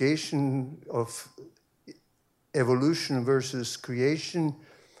 education, of evolution versus creation,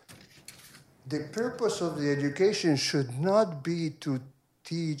 the purpose of the education should not be to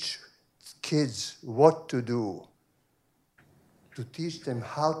teach kids what to do, to teach them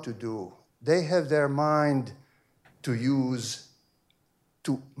how to do. They have their mind to use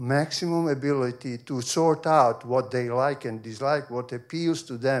to maximum ability to sort out what they like and dislike, what appeals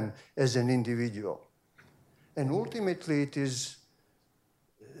to them as an individual. And ultimately, it is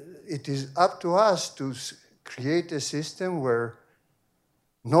up to us to create a system where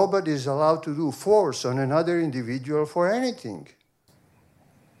nobody is allowed to do force on another individual for anything,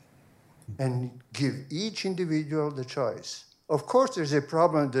 and give each individual the choice. Of course, there's a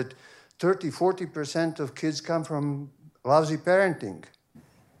problem that 30-40% of kids come from lousy parenting.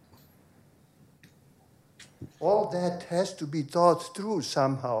 All that has to be thought through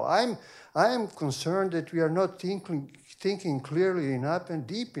somehow. I am concerned that we are not thinking clearly enough and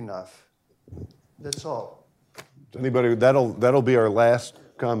deep enough. That's all. Anybody? That'll be our last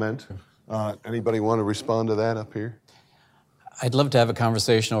comment. Anybody want to respond to that up here? I'd love to have a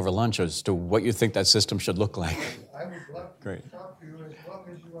conversation over lunch as to what you think that system should look like. I would love to Great. talk to you as long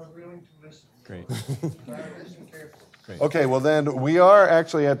as you are willing to listen. Great. Listen carefully. Great. Okay, well then, we are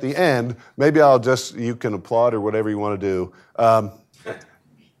actually at the end. Maybe you can applaud or whatever you want to do.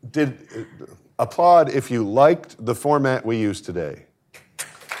 Applaud if you liked the format we used today.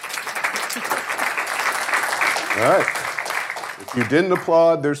 All right. If you didn't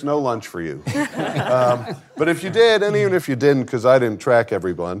applaud, there's no lunch for you. But if you did, and even if you didn't, because I didn't track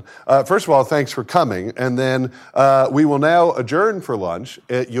everyone, first of all, thanks for coming. And then we will now adjourn for lunch.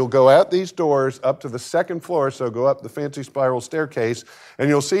 You'll go out these doors up to the second floor, so go up the fancy spiral staircase, and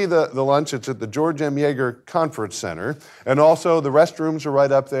you'll see the lunch. It's at the George M. Yeager Conference Center. And also, the restrooms are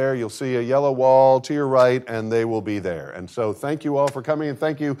right up there. You'll see a yellow wall to your right, and they will be there. And so thank you all for coming, and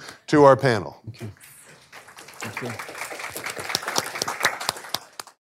thank you to our panel. Thank you.